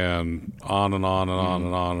 and on and on and on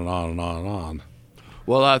and on and on and on and on.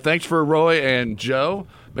 Well, thanks for Roy and Joe.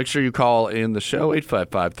 Make sure you call in the show,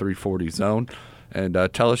 855-340-ZONE,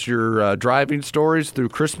 and tell us your driving stories through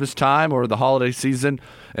Christmas time or the holiday season.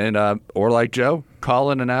 And or like Joe, call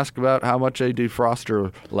in and ask about how much a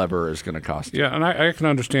defroster lever is going to cost you. Yeah, and I can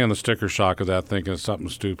understand the sticker shock of that, thinking it's something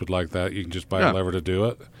stupid like that. You can just buy a lever to do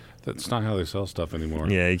it. That's not how they sell stuff anymore.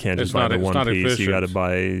 Yeah, you can't just buy the one piece. Efficient. You got to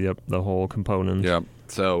buy the whole component. Yep.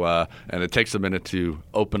 So, and it takes a minute to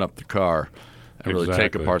open up the car and really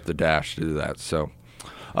take apart the dash to do that. So,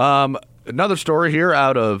 another story here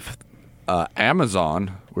out of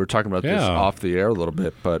Amazon. We were talking about this off the air a little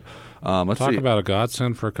bit, but let's talk see. About a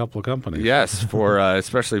godsend for a couple of companies. Yes, for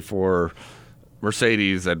especially for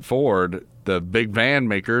Mercedes and Ford, the big van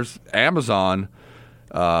makers. Amazon,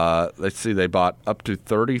 let's see, they bought up to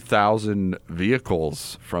 30,000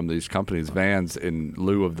 vehicles from these companies' vans in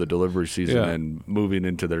lieu of the delivery season and moving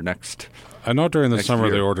into their next. I know during the summer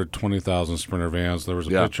year. they ordered 20,000 Sprinter vans. There was a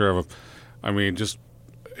picture of just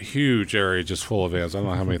a huge area just full of vans. I don't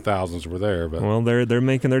know how many thousands were there, but well, they're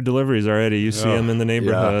making their deliveries already. You see them in the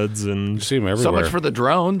neighborhoods, and you see them everywhere. So much for the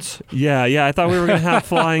drones. Yeah. I thought we were going to have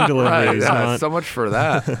flying deliveries. Right, so much for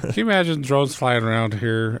that. Can you imagine drones flying around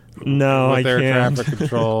here? No, with I air can't. traffic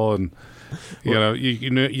control and.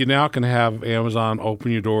 You now can have Amazon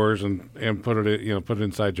open your doors and put it put it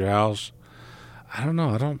inside your house. I don't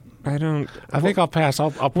know. I think I'll pass.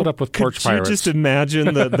 I'll put up with porch pirates. Could you just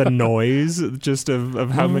imagine the noise just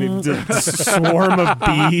of how many swarm of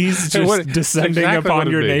bees just descending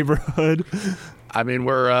upon your neighborhood? I mean,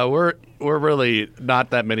 we're really not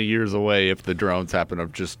that many years away if the drones happen to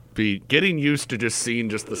just be getting used to just seeing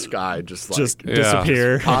just the sky just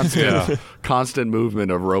disappear. Constant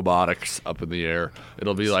movement of robotics up in the air.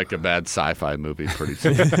 It'll be like a bad sci-fi movie pretty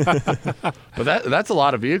soon. But that's a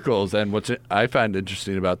lot of vehicles. And what I find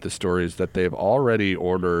interesting about this story is that they've already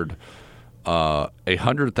ordered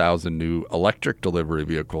 100,000 new electric delivery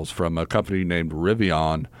vehicles from a company named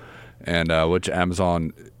Rivian, and which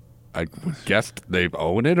Amazon, I guess they've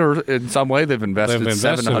owned it, or in some way they've invested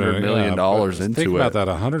 $700 million into it. Think about that,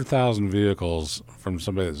 100,000 vehicles from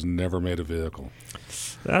somebody that's never made a vehicle.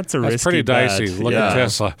 That's pretty dicey. Look at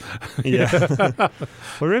Tesla. Yeah.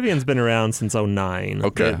 Well, Rivian's been around since 2009.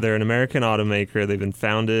 Okay. They're an American automaker. They've been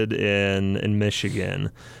founded in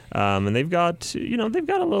Michigan. And they've got a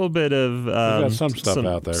little bit of they've got some stuff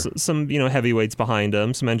out there. Some heavyweights behind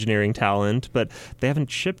them, some engineering talent, but they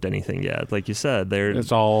haven't shipped anything yet. Like you said,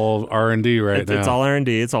 it's all R&D now. It's all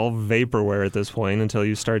R&D. It's all vaporware at this point until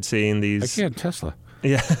you start seeing these. Again, Tesla.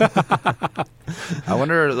 Yeah. I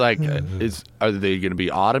wonder, are they going to be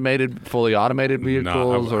fully automated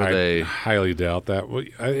vehicles, or I highly doubt that.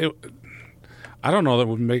 I don't know that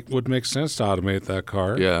would make sense to automate that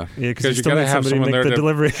car. Yeah, because you got to have someone there to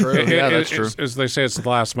delivery. Yeah, that's true. As they say, it's the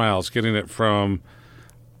last mile. It's getting it from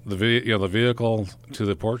the vehicle to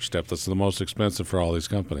the porch step. That's the most expensive for all these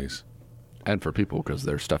companies. And for people, because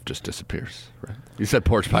their stuff just disappears. Right? You said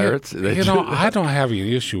porch pirates. I don't have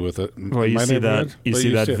any issue with it. Well, you see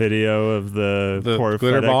that video of the poor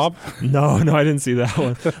glitter FedEx. Bob? No, I didn't see that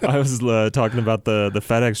one. I was talking about the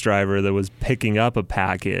FedEx driver that was picking up a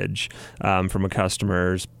package from a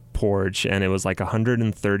customer's porch, and it was like a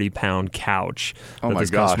 130-pound couch that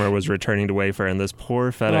this customer was returning to Wayfair, and this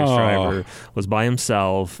poor FedEx driver was by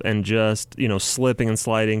himself and just slipping and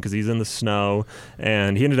sliding because he's in the snow,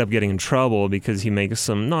 and he ended up getting in trouble because he makes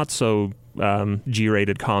some not so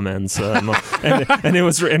G-rated comments, and it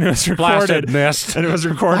was recorded. Nest. And it was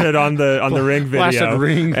recorded on the Ring video,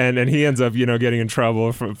 Ring. and he ends up getting in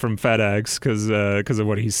trouble from FedEx because of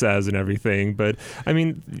what he says and everything. But I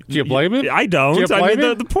mean, do you blame him? I don't. Do you blame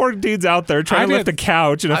him? The poor dude's out there trying to lift a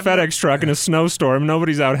couch in a FedEx truck in a snowstorm.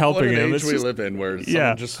 Nobody's out helping him. What an age we live in, where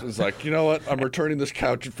someone just is like, you know what? I'm returning this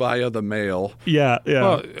couch via the mail. Yeah.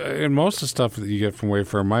 Well, and most of the stuff that you get from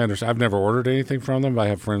Wayfair, I've never ordered anything from them, but I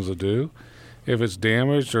have friends that do. If it's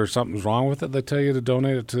damaged or something's wrong with it, they tell you to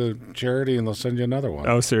donate it to charity, and they'll send you another one.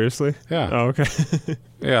 Oh, seriously? Yeah. Oh, okay.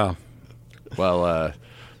 Yeah. Well,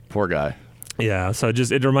 poor guy. Yeah, so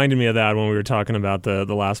it reminded me of that when we were talking about the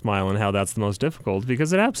last mile and how that's the most difficult,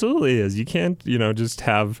 because it absolutely is. You can't, just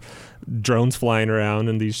have drones flying around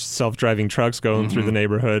and these self-driving trucks going through the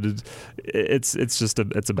neighborhood. It's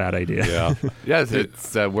a bad idea. Yeah.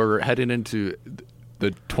 Yes, we're heading into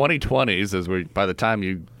the 2020s by the time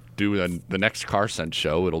you do the next CarSense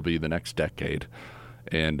show, it'll be the next decade,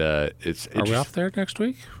 and it's. Are we off there next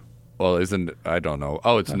week? Well, I don't know.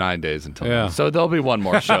 Oh, it's 9 days until Yeah. then. So there'll be one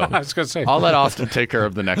more show. I was going to say. I'll let Austin take care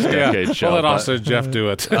of the next decade show. I'll let Austin and Jeff do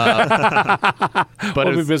it. But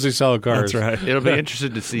we'll be busy selling cars. That's right. It'll be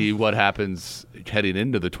interesting to see what happens heading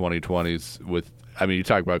into the 2020s with, I mean, you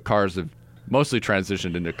talk about cars have mostly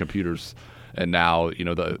transitioned into computers, and now,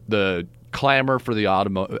 the clamor for the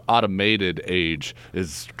automated age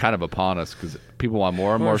is kind of upon us because people want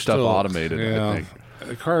more and more stuff automated, yeah. I think.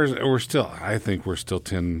 Cars, I think we're still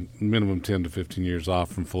minimum 10 to 15 years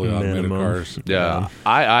off from fully automated cars. Yeah.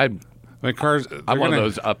 I cars. I'm one of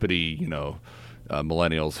those uppity,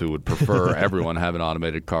 millennials who would prefer everyone have an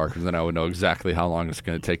automated car because then I would know exactly how long it's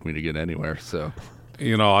going to take me to get anywhere. So,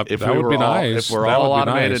 that would be nice. If we're all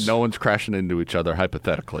automated, no one's crashing into each other,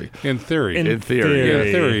 hypothetically. In theory. In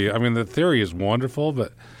theory. I mean, the theory is wonderful,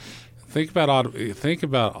 but think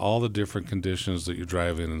about all the different conditions that you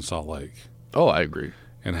drive in Salt Lake. Oh, I agree.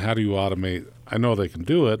 And how do you automate? I know they can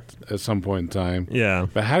do it at some point in time. Yeah.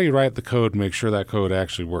 But how do you write the code and make sure that code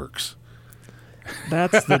actually works?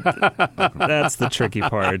 That's the tricky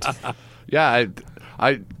part. Yeah,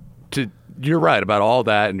 you're right about all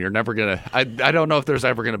that, and you're never going to – I don't know if there's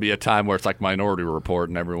ever going to be a time where it's like Minority Report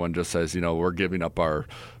and everyone just says, we're giving up our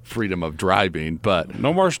freedom of driving. But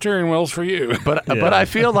no more steering wheels for you. But I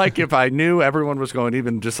feel like if I knew everyone was going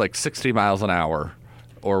even just like 60 miles an hour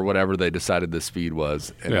or whatever they decided the speed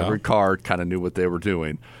was, and every car kind of knew what they were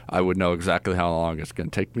doing, I would know exactly how long it's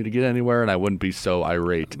going to take me to get anywhere, and I wouldn't be so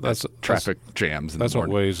irate at traffic jams. That's what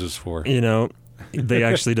Waze is for. They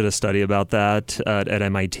actually did a study about that at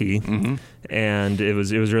MIT, and it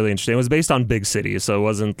was really interesting. It was based on big cities, so it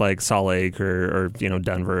wasn't like Salt Lake or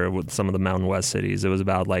Denver with some of the Mountain West cities. It was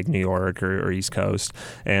about like New York or East Coast,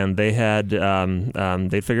 and they had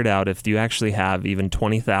they figured out if you actually have even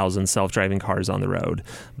 20,000 self-driving cars on the road,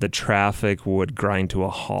 the traffic would grind to a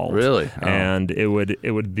halt. Really? Oh. And it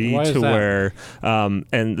would be Why is to that? where,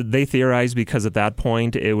 and they theorized because at that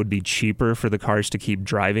point it would be cheaper for the cars to keep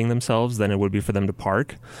driving themselves than it would be for them to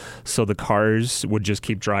park. So the cars would just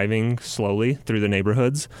keep driving slowly through the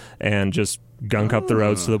neighborhoods and just gunk up the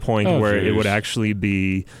roads to the point where it would actually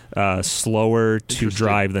be slower to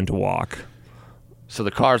drive than to walk. So the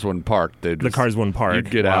cars wouldn't park. The cars wouldn't park. You'd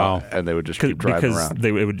get out, and they would just keep driving around.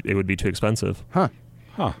 It would be too expensive. Huh.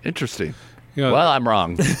 Interesting. You know, Well, I'm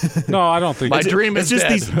wrong. no, I don't think My dream is It's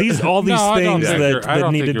just dead. these all these No, I don't things think you're- I that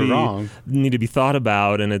don't need think to you're wrong. need to be thought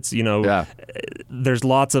about, and it's Yeah. there's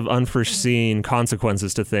lots of unforeseen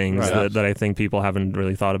consequences to things Right. that I think people haven't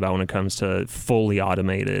really thought about when it comes to fully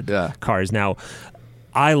automated cars. Now,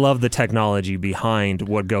 I love the technology behind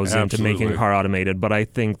what goes into making a car automated, but I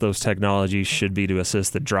think those technologies should be to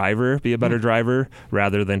assist the driver be a better driver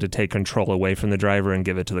rather than to take control away from the driver and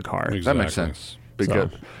give it to the car. Exactly. That makes sense. Be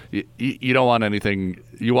good. You don't want anything.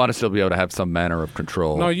 You want to still be able to have some manner of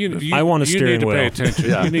control. No, I want a steering need to wheel. pay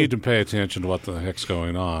attention. You need to pay attention to what the heck's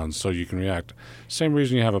going on so you can react. Same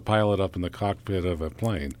reason you have a pilot up in the cockpit of a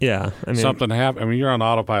plane. Yeah, I mean, Something happens. I mean, you're on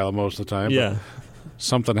autopilot most of the time. Yeah. But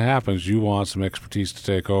something happens. You want some expertise to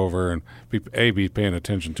take over and be paying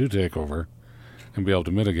attention to take over and be able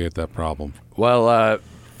to mitigate that problem. Well,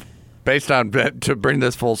 based on to bring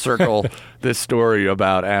this full circle, this story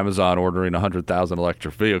about Amazon ordering 100,000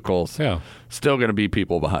 electric vehicles, still going to be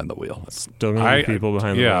people behind the wheel. Still going to be people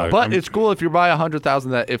behind the wheel. But it's cool if you buy 100,000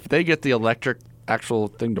 that if they get the electric actual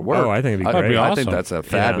thing to work. Oh, I think it'd be That'd great. be I awesome. think that's a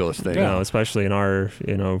fabulous thing. You know, especially in our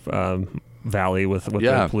valley with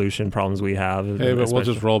the pollution problems we have. Hey, but we'll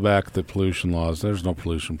just roll back the pollution laws. There's no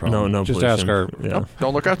pollution problem. No just pollution. ask our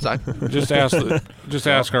Don't look outside. just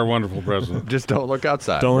ask our wonderful president. Just don't look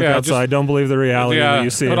outside. Don't look outside. Don't believe the reality that you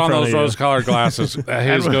see put in on front those of you. rose-colored glasses.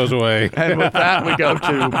 His goes away. And with that, we go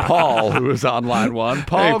to Paul, who is on line one.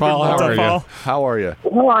 Paul, Hey, Paul, good how morning. are you? How are you?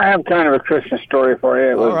 Well, I have kind of a Christmas story for you.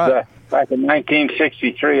 It was right. back in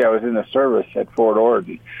 1963. I was in the service at Fort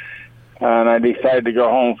Orden, and I decided to go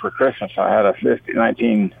home for Christmas. I had a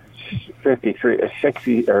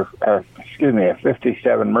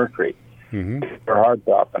 57 Mercury for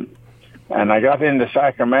hardtopping, and I got into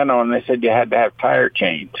Sacramento, and they said you had to have tire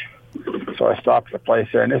changed. So I stopped at the place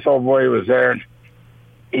there, and this old boy was there, and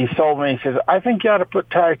he told me, he says, I think you ought to put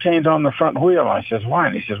tire chains on the front wheel. I says, why?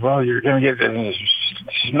 And he says, well, you're going to get this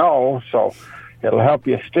snow, so it'll help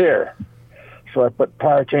you steer. So I put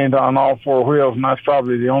tire chains on all four wheels, and that's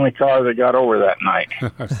probably the only car that got over that night.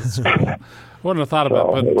 Wouldn't have thought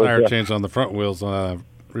about putting tire chains on the front wheels on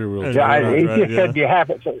rear wheels. Yeah, he just said you have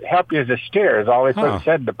it to help you as a steer is all he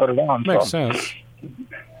said to put it on. Makes sense. And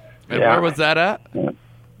where was that at?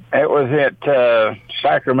 It was at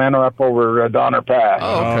Sacramento up over Donner Pass.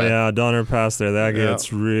 Oh, yeah, Donner Pass there. That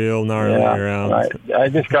gets real gnarly around. I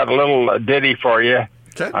just got a little ditty for you.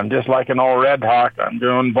 Okay. I'm just like an old Red Hawk. I'm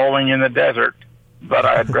doing bowling in the desert, but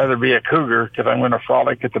I'd rather be a cougar because I'm going to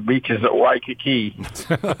frolic at the beaches at Waikiki.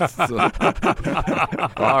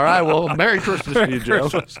 All right. Well, Merry Christmas to you, Joe.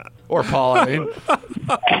 Or Paul, I mean.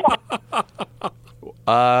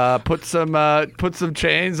 Put some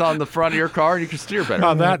chains on the front of your car and you can steer better.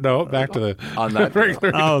 On that note, back to the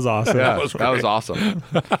That was awesome. Yeah, that was awesome.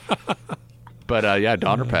 But yeah,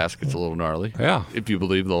 Donner Pass gets a little gnarly. Yeah. If you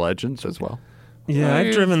believe the legends as well. Yeah,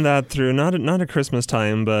 I've driven that through, not at Christmas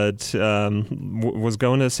time, but was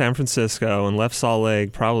going to San Francisco and left Salt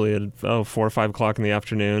Lake probably at 4 or 5 o'clock in the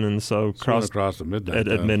afternoon, and so crossed across at midnight.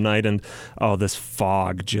 At midnight, and this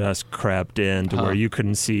fog just crept in to where you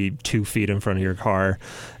couldn't see 2 feet in front of your car,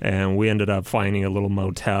 and we ended up finding a little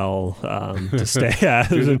motel to stay at.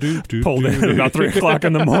 Pulled in at about 3 o'clock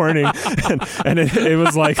in the morning, and it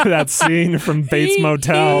was like that scene from Bates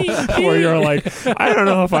Motel where you're like, I don't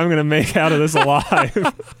know if I'm going to make out of this alive.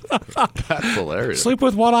 That's hilarious. Sleep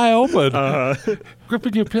with one eye open.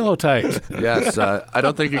 Gripping your pillow tight. Yes, I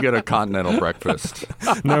don't think you get a continental breakfast.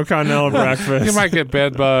 No continental breakfast. You might get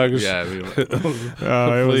bed bugs. Yeah,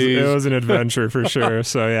 it was an adventure for sure.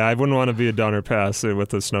 So yeah, I wouldn't want to be at Donner Pass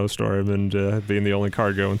with a snowstorm and being the only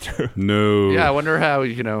car going through. No. Yeah, I wonder how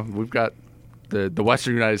we've got the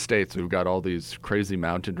Western United States. We've got all these crazy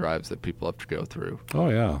mountain drives that people have to go through. Oh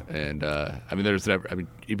yeah. And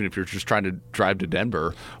even if you're just trying to drive to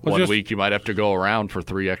Denver Well, week, you might have to go around for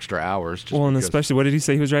 3 extra hours. And especially, what did he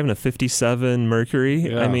say? He was driving a 57 Mercury.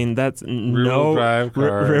 Yeah. I mean, that's Rear-wheel drive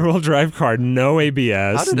car. Rear-wheel drive car, no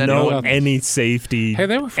ABS, How did no anyone- any safety, Hey,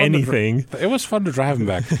 they were fun anything. It was fun to drive them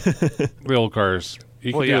back. The old cars.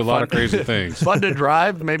 You can do a lot of crazy things. Fun to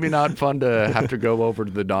drive, maybe not fun to have to go over to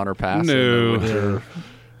the Donner Pass. No. In the winter.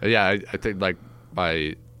 Yeah, I think like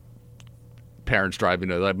my parents driving,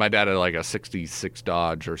 like my dad had like a 66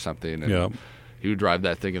 Dodge or something. And he would drive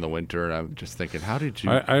that thing in the winter, and I'm just thinking, how did you?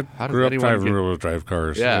 I grew up driving rear-wheel drive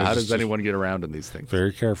cars. Yeah, how does anyone get around in these things?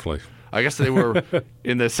 Very carefully. I guess they were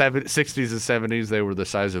in the 60s and 70s. They were the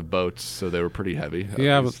size of boats, so they were pretty heavy.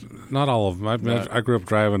 Yeah, but not all of them. I grew up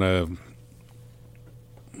driving it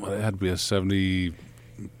had to be a 70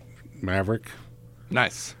 Maverick.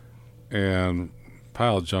 Nice. And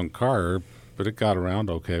pile of junk car, but it got around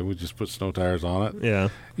okay. We just put snow tires on it. Yeah.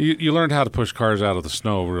 You learned how to push cars out of the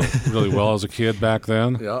snow really well as a kid back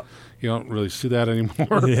then. Yeah. You don't really see that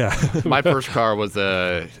anymore. Yeah. My first car was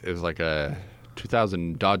like a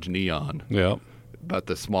 2000 Dodge Neon. Yeah. About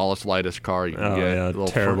the smallest, lightest car you can get. Yeah,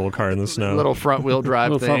 terrible car in the snow. Little front-wheel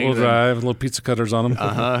drive little thing. front-wheel drive, little pizza cutters on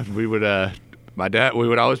them. We would... we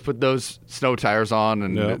would always put those snow tires on,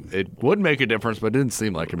 and it would make a difference, but it didn't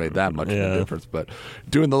seem like it made that much of a difference. But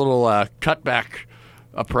doing the little cutback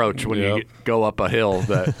approach when you go up a hill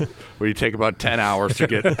where you take about 10 hours to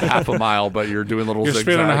get half a mile, but you're doing little You're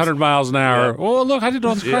zigzags. spinning 100 miles an hour. Yeah. Oh, look, I didn't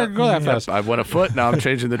know this car could go that fast. I went a foot, now I'm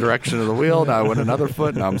changing the direction of the wheel. Now I went another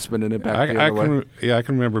foot, now I'm spinning it back the other way. I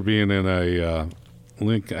can remember being in a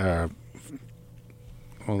Lincoln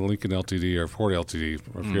LTD or Ford LTD.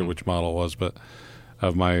 I forget which model it was, but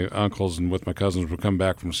of my uncles and with my cousins would come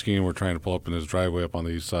back from skiing. We're trying to pull up in his driveway up on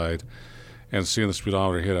the east side, and seeing the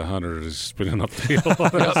speedometer hit 100 is spinning up the hill.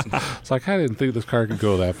 It's like, I didn't think this car could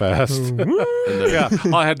go that fast.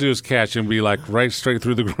 All I had to do is catch and be like right straight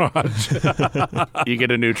through the garage. You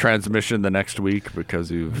get a new transmission the next week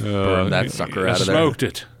because you've burned that sucker out of there. Smoked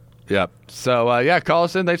it. Yep. So, call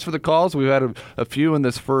us in. Thanks for the calls. We've had a few in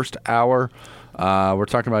this first hour. We're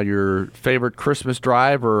talking about your favorite Christmas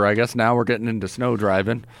drive, or I guess now we're getting into snow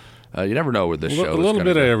driving. You never know where this show is. A little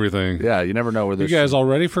bit of everything. Yeah, you never know where this. You guys all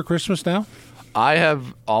ready for Christmas now? I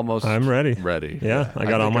have almost. I'm ready. Ready. Yeah, I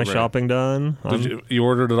got all my shopping done. You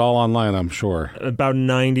ordered it all online, I'm sure. About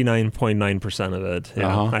 99.9% of it.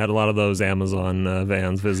 Yeah, I had a lot of those Amazon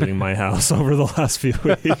vans visiting my house over the last few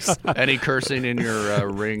weeks. Any cursing in your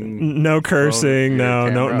ring? No cursing. No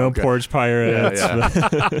Okay. Porch Pirates.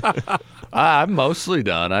 Yeah. I'm mostly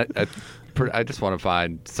done. I just want to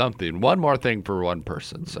find one more thing for one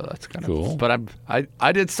person, so that's kind of cool. But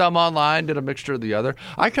I did some online, did a mixture of the other.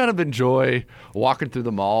 I kind of enjoy walking through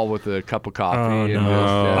the mall with a cup of coffee.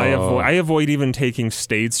 I avoid even taking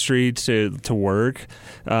State Street to work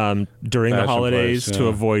during the holidays to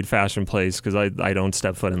avoid Fashion Place because I don't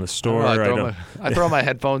step foot in the store. I throw my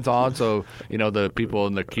headphones on, so the people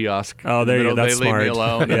in the kiosk. Oh, there you go. That's they smart. Leave me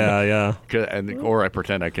alone. Yeah. Or I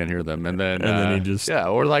pretend I can't hear them, and then you just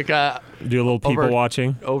or like. Do a little people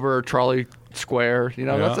watching over Trolley Square.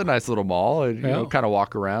 That's a nice little mall. Kind of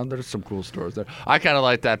walk around. There's some cool stores there. I kind of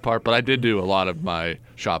like that part, but I did do a lot of my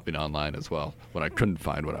shopping online as well when I couldn't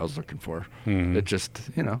find what I was looking for. It just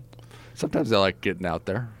sometimes I like getting out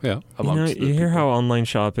there. Yeah. You hear how online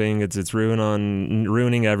shopping it's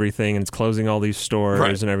ruining everything, and it's closing all these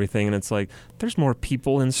stores and everything, and it's like there's more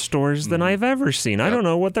people in stores than I've ever seen. I don't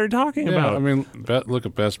know what they're talking about. I mean, look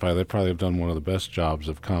at Best Buy. They probably have done one of the best jobs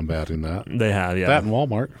of combating that. They have, yeah. That and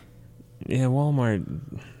Walmart. Yeah,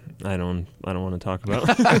 Walmart. I don't want to talk about.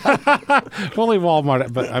 Well, leave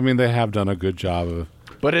Walmart, but I mean, they have done a good job of.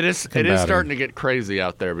 But it is starting to get crazy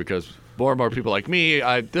out there because more and more people like me.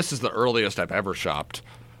 This is the earliest I've ever shopped,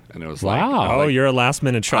 and it was wow. You're a last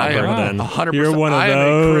minute shopper then. 100%. You're one of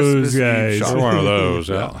those guys. You're one of those.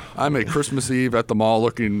 Yeah. I'm a Christmas Eve at the mall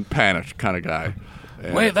looking panicked kind of guy.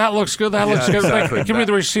 And wait, that looks good. That looks good. Exactly. Give me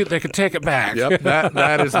the receipt. They can take it back. Yep,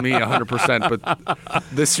 that is me 100%. But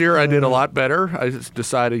this year I did a lot better. I just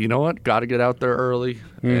decided, you know what, got to get out there early,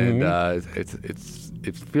 and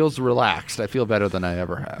it feels relaxed. I feel better than I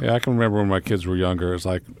ever have. Yeah, I can remember when my kids were younger. It was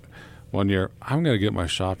like one year, I'm going to get my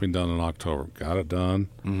shopping done in October. Got it done.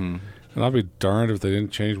 Mm-hmm. And I'll be darned if they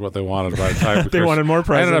didn't change what they wanted by the time. They wanted more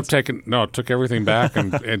presents. I ended up took everything back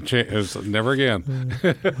and it was never again.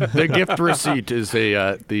 The gift receipt is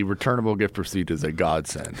the returnable gift receipt is a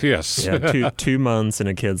godsend. Yes. Yeah, 2 months in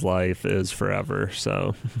a kid's life is forever.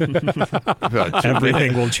 So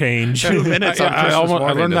everything will change. 2 minutes on Christmas morning.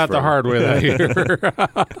 I learned that the hard way that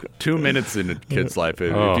year. 2 minutes in a kid's life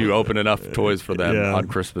if you open enough toys for them on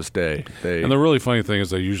Christmas Day. And the really funny thing is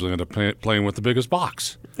they usually end up playing with the biggest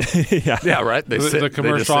box. Yeah, right. The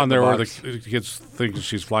commercial on there where the kids think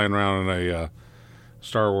she's flying around in a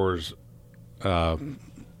Star Wars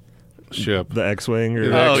ship. The X-Wing?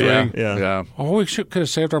 Or X-Wing. Yeah. Oh, we could have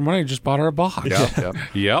saved our money and just bought her a box.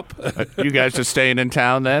 Yep. You guys just staying in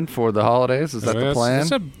town then for the holidays? Is that the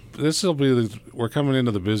plan? This will be. We're coming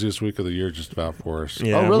into the busiest week of the year just about for us.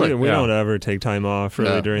 Yeah, really? We don't ever take time off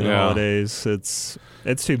really during the holidays.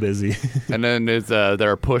 It's too busy. And then is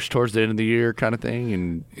there a push towards the end of the year kind of thing?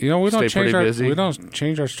 And we don't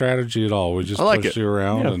change our strategy at all. We just push you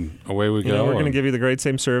around and away we go. We're going to give you the great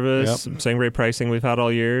same service, same great pricing we've had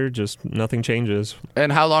all year. Just nothing changes.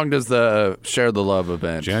 And how long does the Share the Love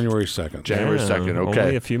event? January 2nd. January 2nd. Okay.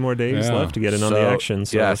 Only a few more days left to get in on the action.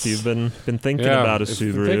 So if you've been thinking about a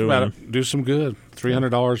Subaru, think about it, do some good.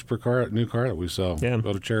 $300 per new car that we sell. Yeah.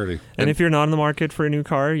 Go to charity. And if you're not in the market for a new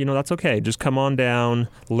car, that's okay. Just come on down,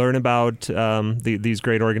 learn about these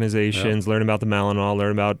great organizations, learn about the Malinois,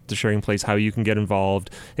 learn about the Sharing Place, how you can get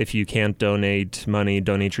involved. If you can't donate money,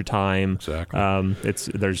 donate your time. Exactly.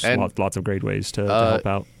 There's lots of great ways to help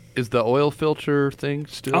out. Is the oil filter thing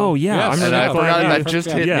still? Oh, yeah. Yes. I forgot that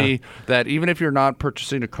just hit me that even if you're not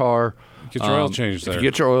purchasing a car, get your oil changed there. If you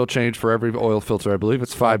get your oil changed for every oil filter, I believe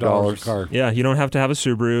it's $5 a car. Yeah, you don't have to have a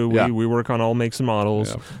Subaru. We work on all makes and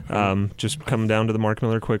models. Yeah. Just come down to the Mark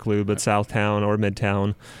Miller Quick Lube at Southtown or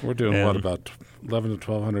Midtown. We're doing about 1,100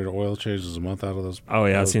 to 1,200 oil changes a month out of those. Oh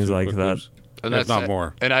yeah, it seems like that. And that's not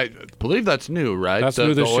more. And I believe that's new, right? That's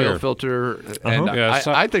new this year. The oil year. filter. And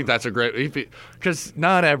I think that's a great, because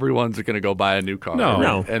not everyone's going to go buy a new car.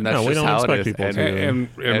 No. And that's we just don't how expect it is. people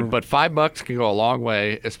to. But $5 can go a long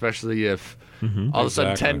way, especially if all of a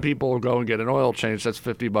sudden 10 people go and get an oil change. That's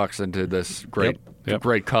 $50 into this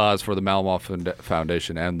great cause for the Malinois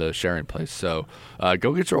Foundation and the Sharing Place. So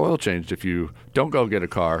go get your oil changed. If you don't go get a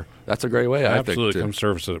car, that's a great way, I think. Absolutely, come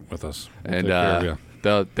service it with us. And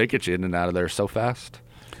they get you in and out of there so fast.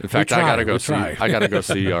 In fact, I gotta go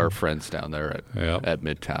see our friends down there at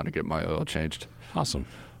Midtown to get my oil changed. Awesome.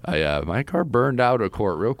 My car burned out of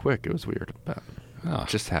court real quick. It was weird. It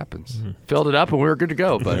just happens. Filled it up and we were good to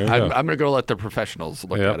go. But I'm going to go let the professionals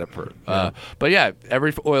look at it. But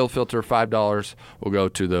every oil filter, $5 will go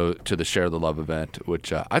to the Share the Love event,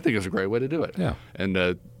 which I think is a great way to do it. Yeah.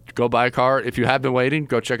 And go buy a car. If you have been waiting,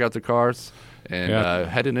 go check out the cars. And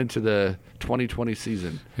heading into the 2020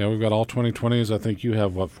 season. Yeah, we've got all 2020s. I think you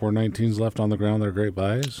have, 419s left on the ground that are great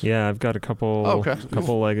buys? Yeah, I've got a couple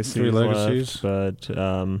legacies 3 legacies. Left,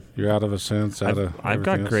 but you're out of a sense. I've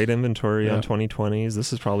got great inventory on 2020s.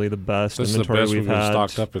 This is probably the best inventory we've had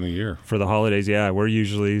stocked up in a year. For the holidays, we're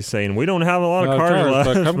usually saying we don't have a lot of cars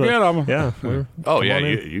left. But come get them. Yeah.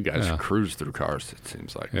 You guys cruise through cars, it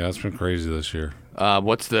seems like. Yeah, it's been crazy this year.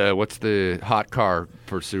 What's the hot car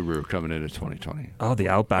for Subaru coming into 2020? Oh, the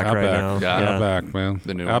Outback right now. Yeah. Outback, man.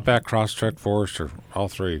 The new Outback, Crosstrek, Forester, all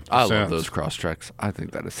three. I love those Crosstreks. I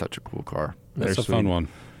think that is such a cool car. That's a fun one.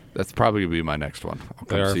 That's probably going to be my next one. I'll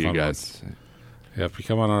come see you guys. Yeah, if you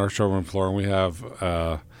come on our showroom floor, and we have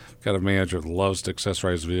got a manager that loves to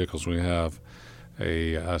accessorize vehicles. We have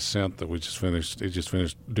a Ascent that we just finished. He just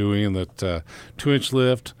finished doing that 2-inch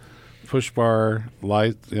lift, push bar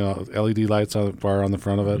light, LED lights on the bar on the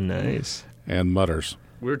front of it. Nice. And mutters.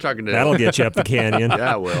 We were talking to That'll get you up the canyon.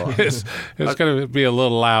 Yeah, it will. It's going to be a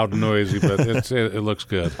little loud and noisy, but it looks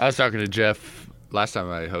good. I was talking to Jeff last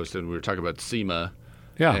time I hosted. We were talking about SEMA.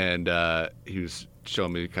 Yeah. And he was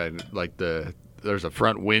showing me kind of like there's a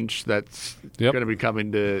front winch that's going to be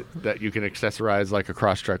coming that you can accessorize like a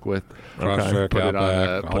Crosstrek with. Crosstrek, Put it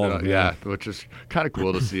Outback, on, yeah, which is kind of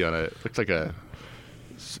cool to see on it. Looks like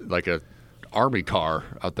a army car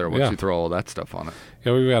out there once you throw all that stuff on it.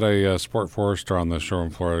 Yeah, we've got a Sport Forester on the showroom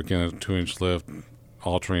floor. Again, a 2-inch lift,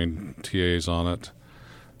 all-terrain TAs on it.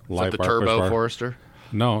 Is that the Turbo Forester?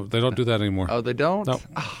 No, they don't do that anymore. Oh, they don't? Nope.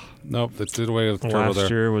 Nope, they did away with the turbo there.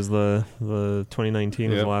 Last year was the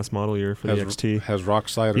 2019 was the last model year for the XT. Has rock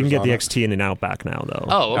sliders. You can get on the it. XT in an Outback now, though.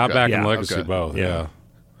 Oh, okay. Outback and Legacy both. Yeah.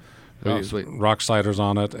 Oh, sweet. Rock sliders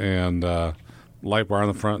on it and light bar on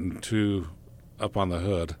the front and 2 up on the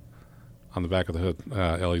hood. On the back of the hood,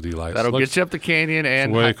 LED lights. That'll get you up the canyon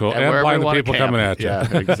and way cool. And blind the people coming at you.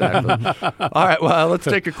 Yeah, exactly. All right, well, let's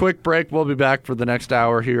take a quick break. We'll be back for the next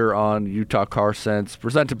hour here on Utah Car Sense,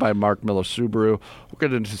 presented by Mark Miller Subaru. We'll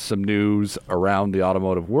get into some news around the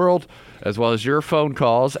automotive world, as well as your phone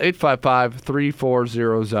calls,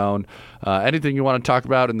 855-340-ZONE. Anything you want to talk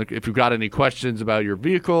about, and if you've got any questions about your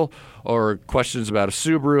vehicle or questions about a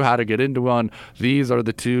Subaru, how to get into one, these are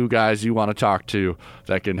the 2 guys you want to talk to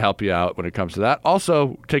that can help you out when it comes to that.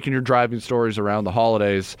 Also, taking your driving stories around the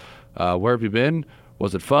holidays. Where have you been?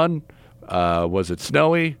 Was it fun? Was it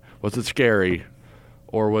snowy? Was it scary?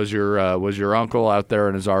 Or was your uncle out there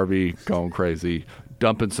in his RV going crazy,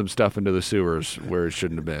 dumping some stuff into the sewers where it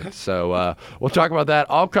shouldn't have been? So we'll talk about that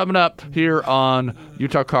all coming up here on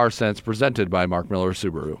Utah Car Sense, presented by Mark Miller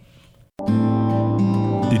Subaru.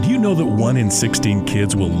 Did you know that 1 in 16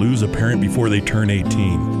 kids will lose a parent before they turn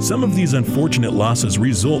 18? Some of these unfortunate losses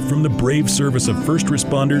result from the brave service of first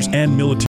responders and military